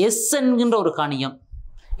முதலாவதாக எஸ் என்கின்ற ஒரு கணியம்.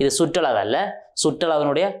 இது சுற்றளவு அல்ல,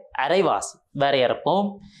 சுற்றளவினுடைய அரைவாசி வரையறுப்போம்.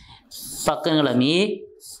 பக்க நீளம் A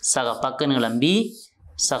சக பக்க நீளம் B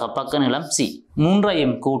சக பக்க நீளம் C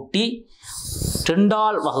மூன்றையும் கூட்டி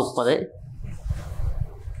 2ஆல் வகுப்பது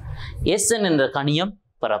SN என்ற கணியம்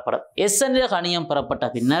பெறப்படும். SN என்ற கணியம் பெறப்பட்ட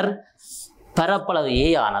பின்னர் பரப்பளவு A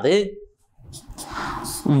ஆனது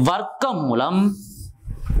வர்க்கம் மூலம்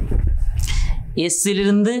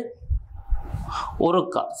எஸ்ஸிலிருந்து ஒரு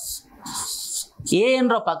A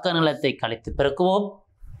என்ற பக்க நீளத்தை கழித்து பெருக்குவோம்.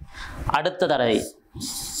 அடுத்த தடவை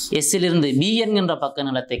எஸ்ஸிலிருந்து B என்கின்ற பக்க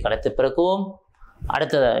நீளத்தை கழித்து பெருக்குவோம்.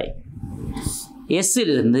 அடுத்த தடவை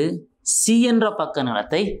எஸ்ஸிலிருந்து C என்ற பக்க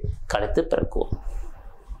நீளத்தை கழித்து பெருக்குவோம்.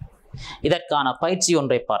 இதற்கான பயிற்சி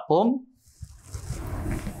ஒன்றை பார்ப்போம்.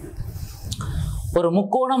 ஒரு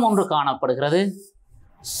முக்கோணம் ஒன்று காணப்படுகிறது.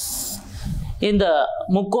 இந்த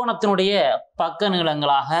முக்கோணத்தினுடைய பக்க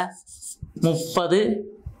நீளங்களாக 30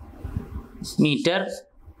 மீட்டர்,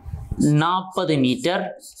 40 மீட்டர்,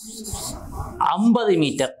 50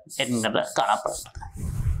 மீட்டர் என்கின்ற காணப்படுகிறது.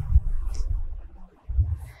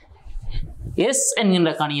 எஸ்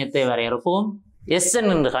என்கின்ற கணியத்தை வரையறுப்போம். எஸ்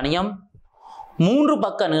என்கின்ற கணியம் 3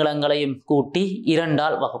 பக்க நீளங்களையும் கூட்டி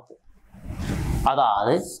 2ஆல் வகுப்போம்.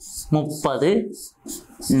 அதாவது 30,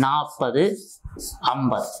 40,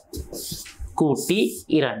 50 கூட்டி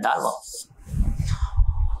 2ஆல் வகுப்போம்.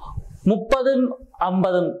 30,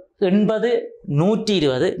 50, 80,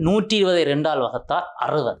 120, 120 2ஆல் வகுத்தால்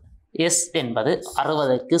 60. S என்பது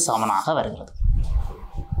 60க்கு சமனாக வருகிறது.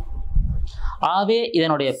 ஆகவே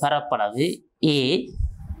இதனுடைய பரப்பளவு A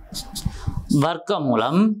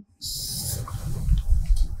வர்க்கமூலம்,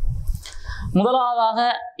 முதலாவதாக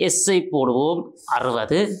S ஐ போடுவோம்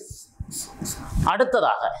 60.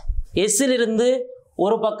 அடுத்ததாக S இலிருந்து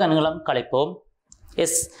ஒரு பக்க நீளம் கழிப்போம்.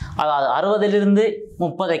 S அதாவது 60லிருந்து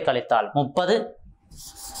 30 கழித்தால் 30,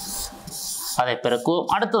 அதை பெருக்குவோம்.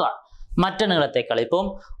 அடுத்ததாக மற்ற நீளத்தை கழிப்போம்.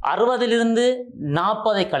 60லிருந்து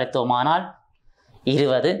 40 கழித்தோமானால்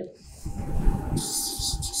 20.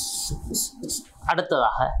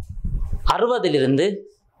 அடுத்ததாக 60லிருந்து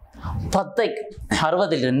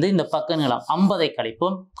 60லிருந்து இந்த பக்க நீளம் 50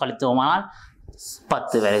 கழிப்போம். கழித்தோமானால்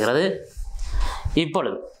 10 வருகிறது.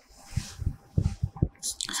 இப்பொழுது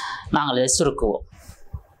நாங்கள் இதை சுருக்குவோம்.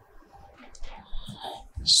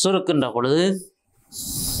 சுருக்கின்ற பொழுது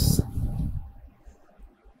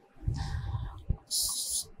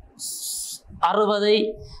 60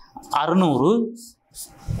 600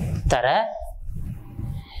 தர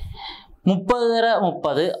 30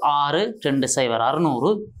 30 6 2 0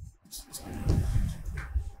 600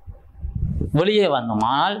 வெளியே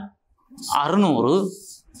வந்தோமானால் 600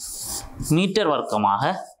 மீட்டர்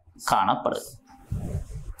வர்க்கமாக காணப்படுது.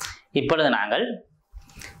 இப்பொழுது நாங்கள்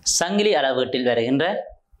சங்கிலி அளவீட்டில் வருகின்ற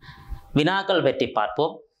வினாக்கள் பற்றி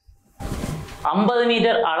பார்ப்போம். 50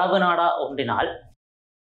 மீட்டர் அளவு நாடா ஒன்றினால்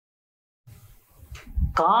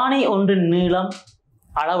காணி ஒன்றின் நீளம்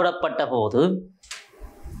அளவிடப்பட்ட போது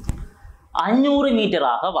 500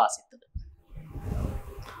 மீட்டராக வாசித்தது.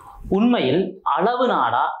 உண்மையில் அளவு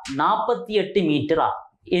நாடா 48 மீட்டர் ஆகும்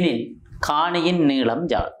எனில் காணியின் நீளம்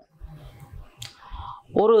யாது?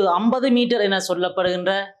 ஒரு 50 மீட்டர் என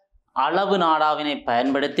சொல்லப்படுகின்ற அளவு நாடாவினை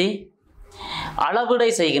பயன்படுத்தி அளவிடை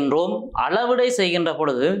செய்கின்றோம். அளவிடை செய்கின்ற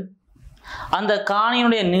பொழுது அந்த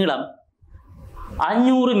காணியினுடைய நீளம்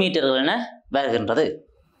 500 மீட்டர்கள் என வருகின்றது.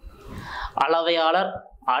 அளவையாளர்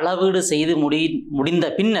அளவீடு செய்து முடிந்த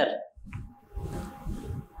பின்னர்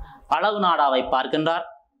அளவு நாடாவை பார்க்கின்றார்.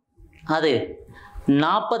 அது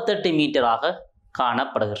 48 மீட்டராக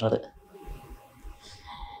காணப்படுகிறது.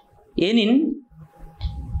 எனின்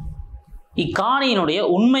இக்காணியினுடைய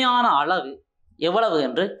உண்மையான அளவு எவ்வளவு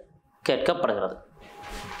என்று கேட்கப்படுகிறது.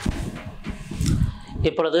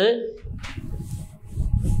 இப்பொழுது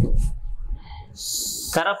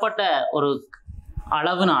தரப்பட்ட ஒரு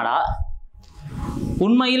அளவு நாடா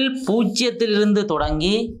உண்மையில் 0லிருந்து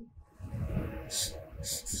தொடங்கி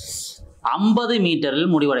 50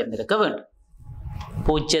 மீட்டரில் முடிவடைந்திருக்க வேண்டும்.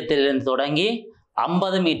 0லிருந்து தொடங்கி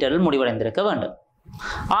 50 மீட்டரில் முடிவடைந்திருக்க வேண்டும்.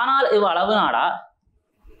 ஆனால் இவ் அளவு நாடா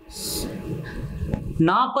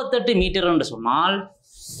 48 மீட்டர் என்று சொன்னால்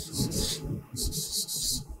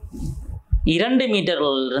 2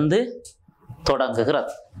 மீட்டரிலிருந்து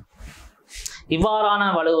தொடங்குகிறது. இவ்வாறான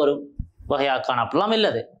வலு வரும் வகையாக காணப்படலாம்.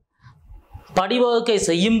 இல்லது படிவகுக்கை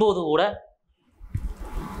செய்யும் போது கூட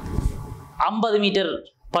 50 மீட்டர்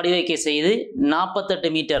படிவகை செய்து 48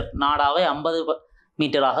 மீட்டர் நாடாவை 50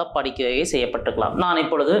 மீட்டராக படிக்கை செய்யப்பட்டிருக்கலாம். நான்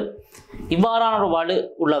இப்பொழுது இவ்வாறான ஒரு வலு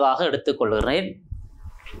உள்ளதாக எடுத்துக்கொள்கிறேன்.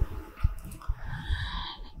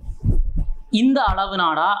 இந்த அளவு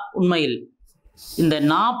நாடா உண்மையில் இந்த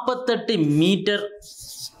 48 மீட்டர்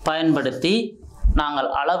பயன்படுத்தி நாங்கள்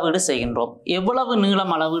அளவீடு செய்கின்றோம். எவ்வளவு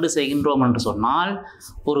நீளம் அளவீடு செய்கின்றோம் என்று சொன்னால்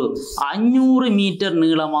ஒரு 500 மீட்டர்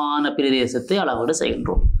நீளமான பிரதேசத்தை அளவீடு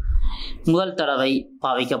செய்கின்றோம். முதல் தடவை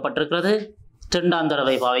பாவிக்கப்பட்டிருக்கிறது, 2ஆம்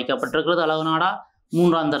தடவை பாவிக்கப்பட்டிருக்கிறது அளவு நாடா,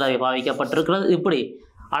 3ஆம் தடவை பாவிக்கப்பட்டிருக்கிறது. இப்படி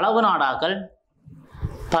அளவு நாடாக்கள்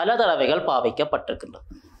பல தடவைகள் பாவிக்கப்பட்டிருக்கின்றது.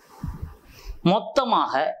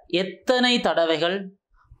 மொத்தமாக எத்தனை தடவைகள்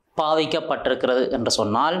பாவிக்கப்பட்டிருக்கிறது என்று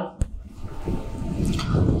சொன்னால்,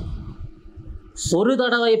 ஒரு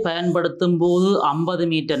தடவை பயன்படுத்தும் போது 50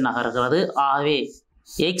 மீட்டர் நகர்கிறது. ஆகவே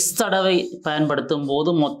எக்ஸ் தடவை பயன்படுத்தும் போது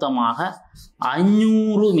மொத்தமாக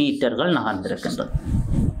 500 மீட்டர்கள் நகர்ந்திருக்கின்றது.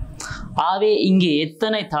 ஆகவே இங்கே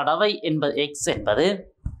எத்தனை தடவை என்பது எக்ஸ் என்பது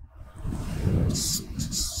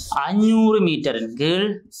 500 மீட்டரின் கீழ்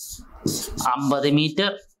 50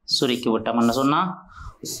 மீட்டர் சுருக்கிவிட்டோம் என்று சொன்னால்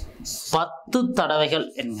 10 தடவைகள்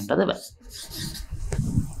என்கின்றது.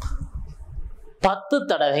 10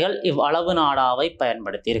 தடவைகள் இவ்வளவு நாடாவை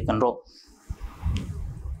பயன்படுத்தி இருக்கின்றோம்.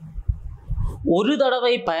 ஒரு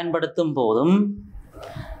தடவை பயன்படுத்தும் போதும்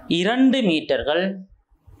 2 மீட்டர்கள்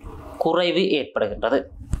குறைவு ஏற்படுகின்றது.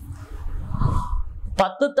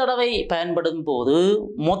 10 தடவை பயன்படும் போது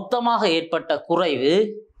மொத்தமாக ஏற்பட்ட குறைவு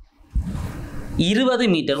 20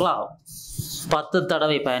 மீட்டர்கள் ஆகும். 10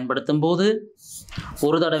 தடவை பயன்படுத்தும் போது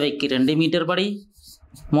ஒரு தடவைக்கு 2 மீட்டர் படி,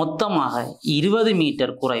 மொத்தமாக 20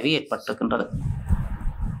 மீட்டர் குறைவு ஏற்பட்டிருக்கின்றது.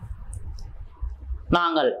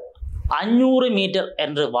 நாங்கள் 500 மீட்டர்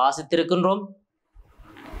என்று வாசித்திருக்கின்றோம்.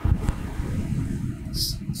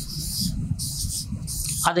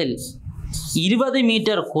 அதில் 20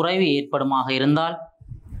 மீட்டர் குறைவு ஏற்படுமாக இருந்தால்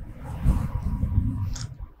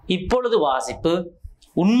இப்பொழுது வாசிப்பு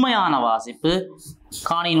உண்மையான வாசிப்பு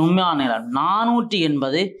காணியின் உண்மையான நீளம்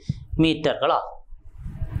 480 மீட்டர்கள் ஆகும்.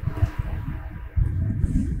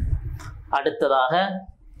 அடுத்ததாக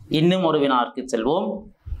இன்னும் ஒரு வினாவிற்கு செல்வோம்.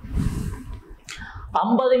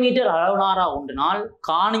 50 மீட்டர் அளவுநாடா ஒன்றினால்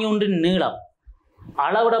காணியொன்றின் நீளம்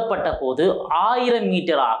அளவிடப்பட்ட போது 1000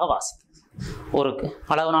 மீட்டராக வாசித்தது. ஒரு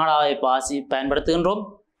அளவுநாடாவை பயன்படுத்துகின்றோம்.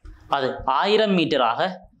 அது 1000 மீட்டராக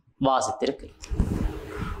வாசித்திருக்கு.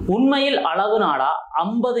 உண்மையில் அளவு நாடா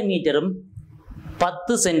 50 மீட்டரும்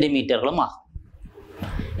 10 சென்டிமீட்டர்களும் ஆகும்.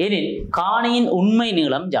 எனில் காணியின் உண்மை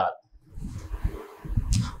நீளம் யாது?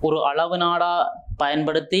 ஒரு அளவு நாடா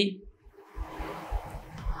பயன்படுத்தி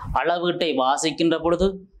அளவீட்டை வாசிக்கின்ற பொழுது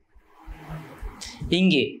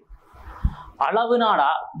இங்கே அளவு நாடா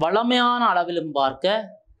வளமையான அளவிலும்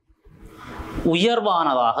பார்க்க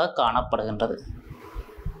உயர்வானதாக காணப்படுகின்றது.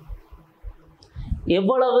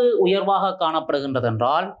 எவ்வளவு உயர்வாக காணப்படுகின்றது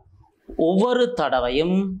என்றால் ஒவ்வொரு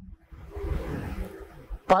தடவையும்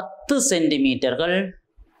 10 சென்டிமீட்டர்கள்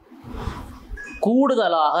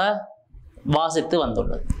கூடுதலாக வாசித்து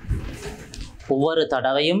வந்துள்ளது. ஒவ்வொரு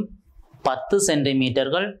தடவையும் 10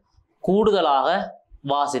 சென்டிமீட்டர்கள் கூடுதலாக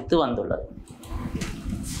வாசித்து வந்துள்ளது.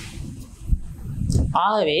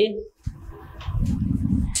 ஆகவே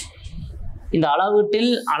இந்த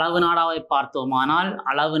அளவீட்டில் அளவு நாடாவை பார்த்தோமானால்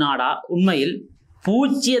அளவு நாடா உண்மையில்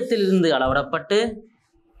 0 அளவிடப்பட்டு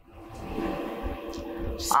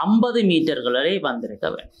 50 மீட்டர்கள் வரை வந்திருக்க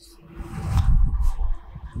வேண்டும்.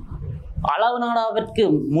 அளவு நாடாவிற்கு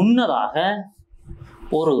முன்னதாக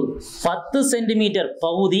ஒரு 10 சென்டிமீட்டர்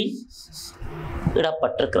பகுதி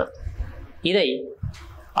இடப்பட்டிருக்கிறது. இதை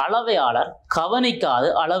அளவையாளர் கவனிக்காது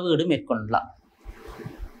அளவீடு மேற்கொள்ளலாம்.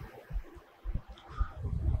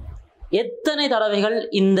 எத்தனை தடவைகள்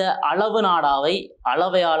இந்த அளவு நாடாவை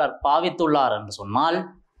அளவையாளர் பாவித்துள்ளார் என்று சொன்னால்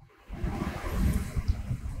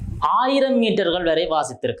 1000 மீட்டர்கள் வரை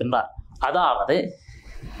வாசித்திருக்கின்றார். அதாவது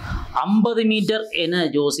 50 மீட்டர் என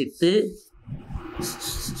யோசித்து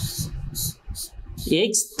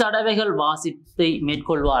x தடவைகள் வாசிப்பை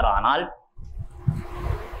மேற்கொள்வாரானால்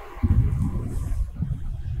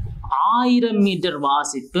 1000 மீட்டர்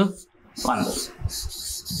வாசிப்பு வந்தது.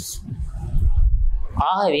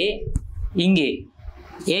 ஆகவே இங்கே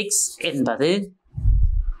x என்பது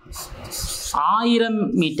 1000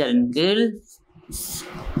 மீட்டரின் கீழ்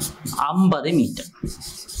 50 மீட்டர்.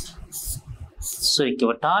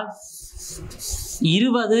 சுருக்கிவிட்டால்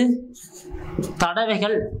 20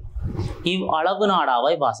 தடவைகள் இவ் அளவு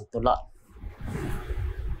நாடாவை வாசித்துள்ளார்.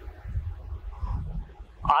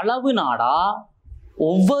 அளவு நாடா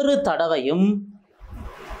ஒவ்வொரு தடவையும்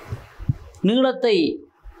நீளத்தை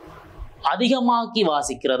அதிகமாக்கி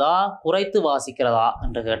வாசிக்கிறதா குறைத்து வாசிக்கிறதா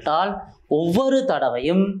என்று கேட்டால் ஒவ்வொரு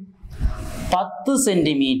தடவையும் 10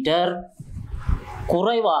 சென்டிமீட்டர்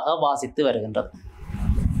குறைவாக வாசித்து வருகின்றது.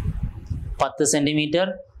 10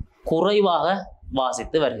 சென்டிமீட்டர் குறைவாக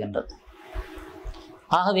வாசித்து வருகின்றது.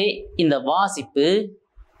 ஆகவே இந்த வாசிப்பு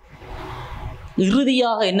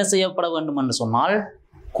இறுதியாக என்ன செய்யப்பட வேண்டும் என்று சொன்னால்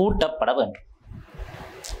கூட்டப்பட வேண்டும்.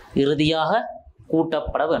 இறுதியாக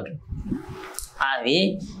கூட்டப்பட வேண்டும். ஆகவே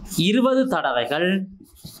 20 தடவைகள்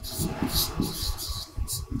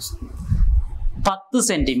 10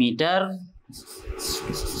 சென்டிமீட்டர்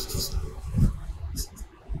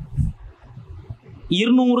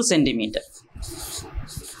 200 சென்டிமீட்டர்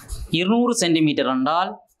 200 சென்டிமீட்டர்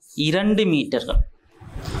என்றால் 2 மீட்டர்கள்.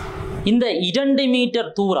 இந்த 2 மீட்டர்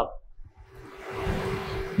தூரம்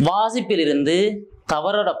வாசிப்பிலிருந்து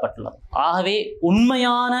தவறிடப்பட்டுள்ளது. ஆகவே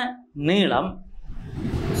உண்மையான நீளம்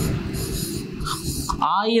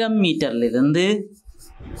 1000 மீட்டரிலிருந்து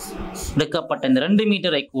எடுக்கப்பட்ட இந்த 2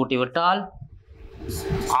 மீட்டரை கூட்டிவிட்டால்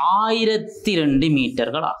 1002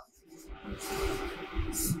 மீட்டர்கள் ஆகும்.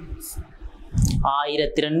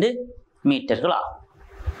 1002 மீட்டர்கள் ஆகும்.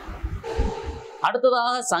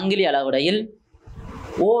 அடுத்ததாக சங்கிலி அளவிடையில்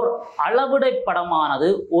ஓர் அளவிடை படமானது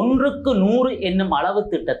 1:100 என்னும் அளவு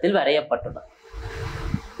திட்டத்தில் வரையப்பட்டுள்ளது.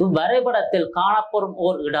 இவ்வரைபடத்தில் காணப்படும்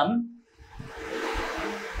ஓர் இடம்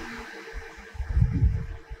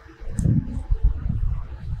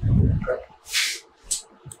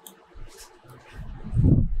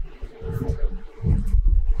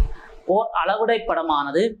ஓர் அளவிடை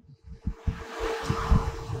படமானது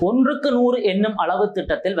 1:100 என்னும் அளவு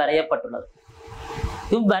திட்டத்தில் வரையப்பட்டுள்ளது.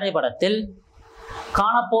 இவ்வரைபடத்தில்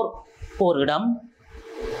காணப்போர் ஓர் இடம்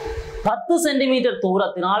 10 சென்டிமீட்டர்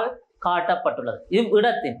தூரத்தினால் காட்டப்பட்டுள்ளது.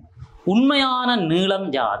 இவ்விடத்தின் உண்மையான நீளம்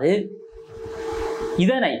யாது?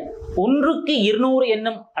 இதனை 1:200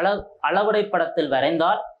 என்னும் அளவுடை படத்தில்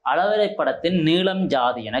வரைந்தால் அளவுடை படத்தின் நீளம்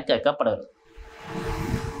யாது என கேட்கப்படுகிறது.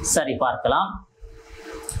 சரி, பார்க்கலாம்.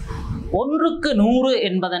 1:100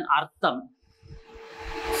 என்பதன் அர்த்தம்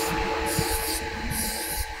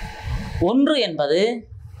 1 என்பது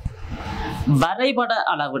வரைபட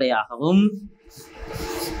அளவுடையாகவும்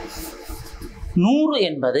 100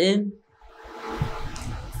 என்பது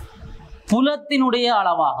புலத்தினுடைய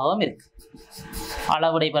அளவாகவும் இருக்கு.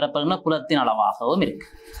 அளவுடை பரப்புகின்ற புலத்தின் அளவாகவும் இருக்கு.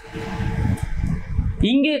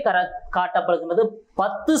 இங்கே காட்டப்படுகின்றது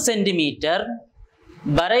 10 சென்டிமீட்டர்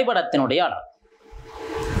வரைபடத்தினுடைய அளவு.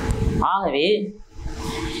 ஆகவே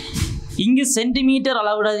இங்கு சென்டிமீட்டர்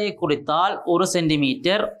அளவுடையை கொடுத்தால் 1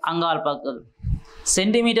 சென்டிமீட்டர், அங்கால் பக்கம்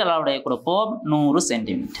சென்டிமீட்டர் அளவுடைய கொடுப்போம் 100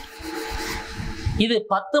 சென்டிமீட்டர். இது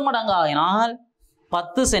 10 மடங்கு ஆகினால்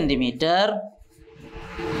 10 சென்டிமீட்டர்.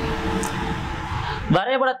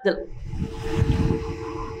 வரைபடத்தில்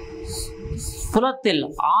புலத்தில்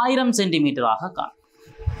 1000 சென்டிமீட்டராக காணும்.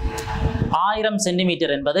 1000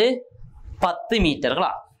 சென்டிமீட்டர் என்பது 10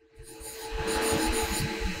 மீட்டர்களா.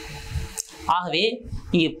 ஆகவே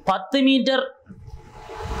இங்கு 10 மீட்டர்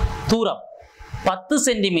தூரம் 10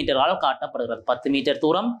 சென்டிமீட்டரால் காட்டப்படுகிறது. 10 மீட்டர்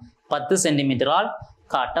தூரம் 10 சென்டிமீட்டரால்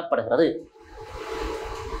காட்டப்படுகிறது.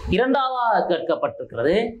 இரண்டாவதாக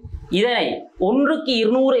கேட்கப்பட்டிருக்கிறது, இதனை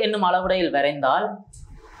 1:200 என்னும் அளவுடையில் வரைந்தால்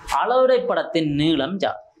அளவுடை படத்தின் நீளம்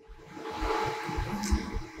யாது?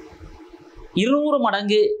 200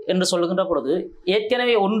 மடங்கு என்று சொல்லுகின்ற பொழுது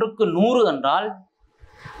ஏற்கனவே 1:100 என்றால்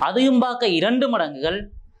அதையும் பார்க்க 2 மடங்குகள்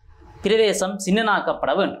பிரதேசம்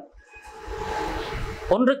சின்னனாக்கப்பட வேண்டும்.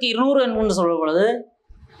 1:200 என்று சொல்லும் பொழுது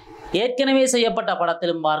ஏற்கனவே செய்யப்பட்ட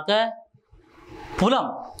படத்திலும் பார்க்க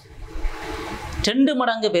புலம் 2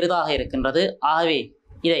 மடங்கு பெரிதாக இருக்கின்றது. ஆகவே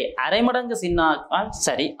இதை அரை மடங்கு சின்னாக்கால்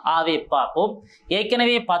சரி. ஆகவே பார்ப்போம்.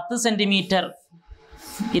 ஏற்கனவே 10 சென்டிமீட்டர்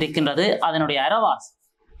இருக்கின்றது, அதனுடைய அரைவாசி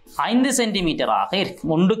 5 சென்டிமீட்டராக இருக்கு.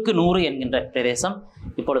 1:100 என்கின்ற பிரதேசம்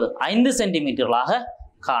இப்பொழுது 5 சென்டிமீட்டர்களாக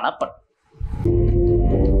காணப்படும்.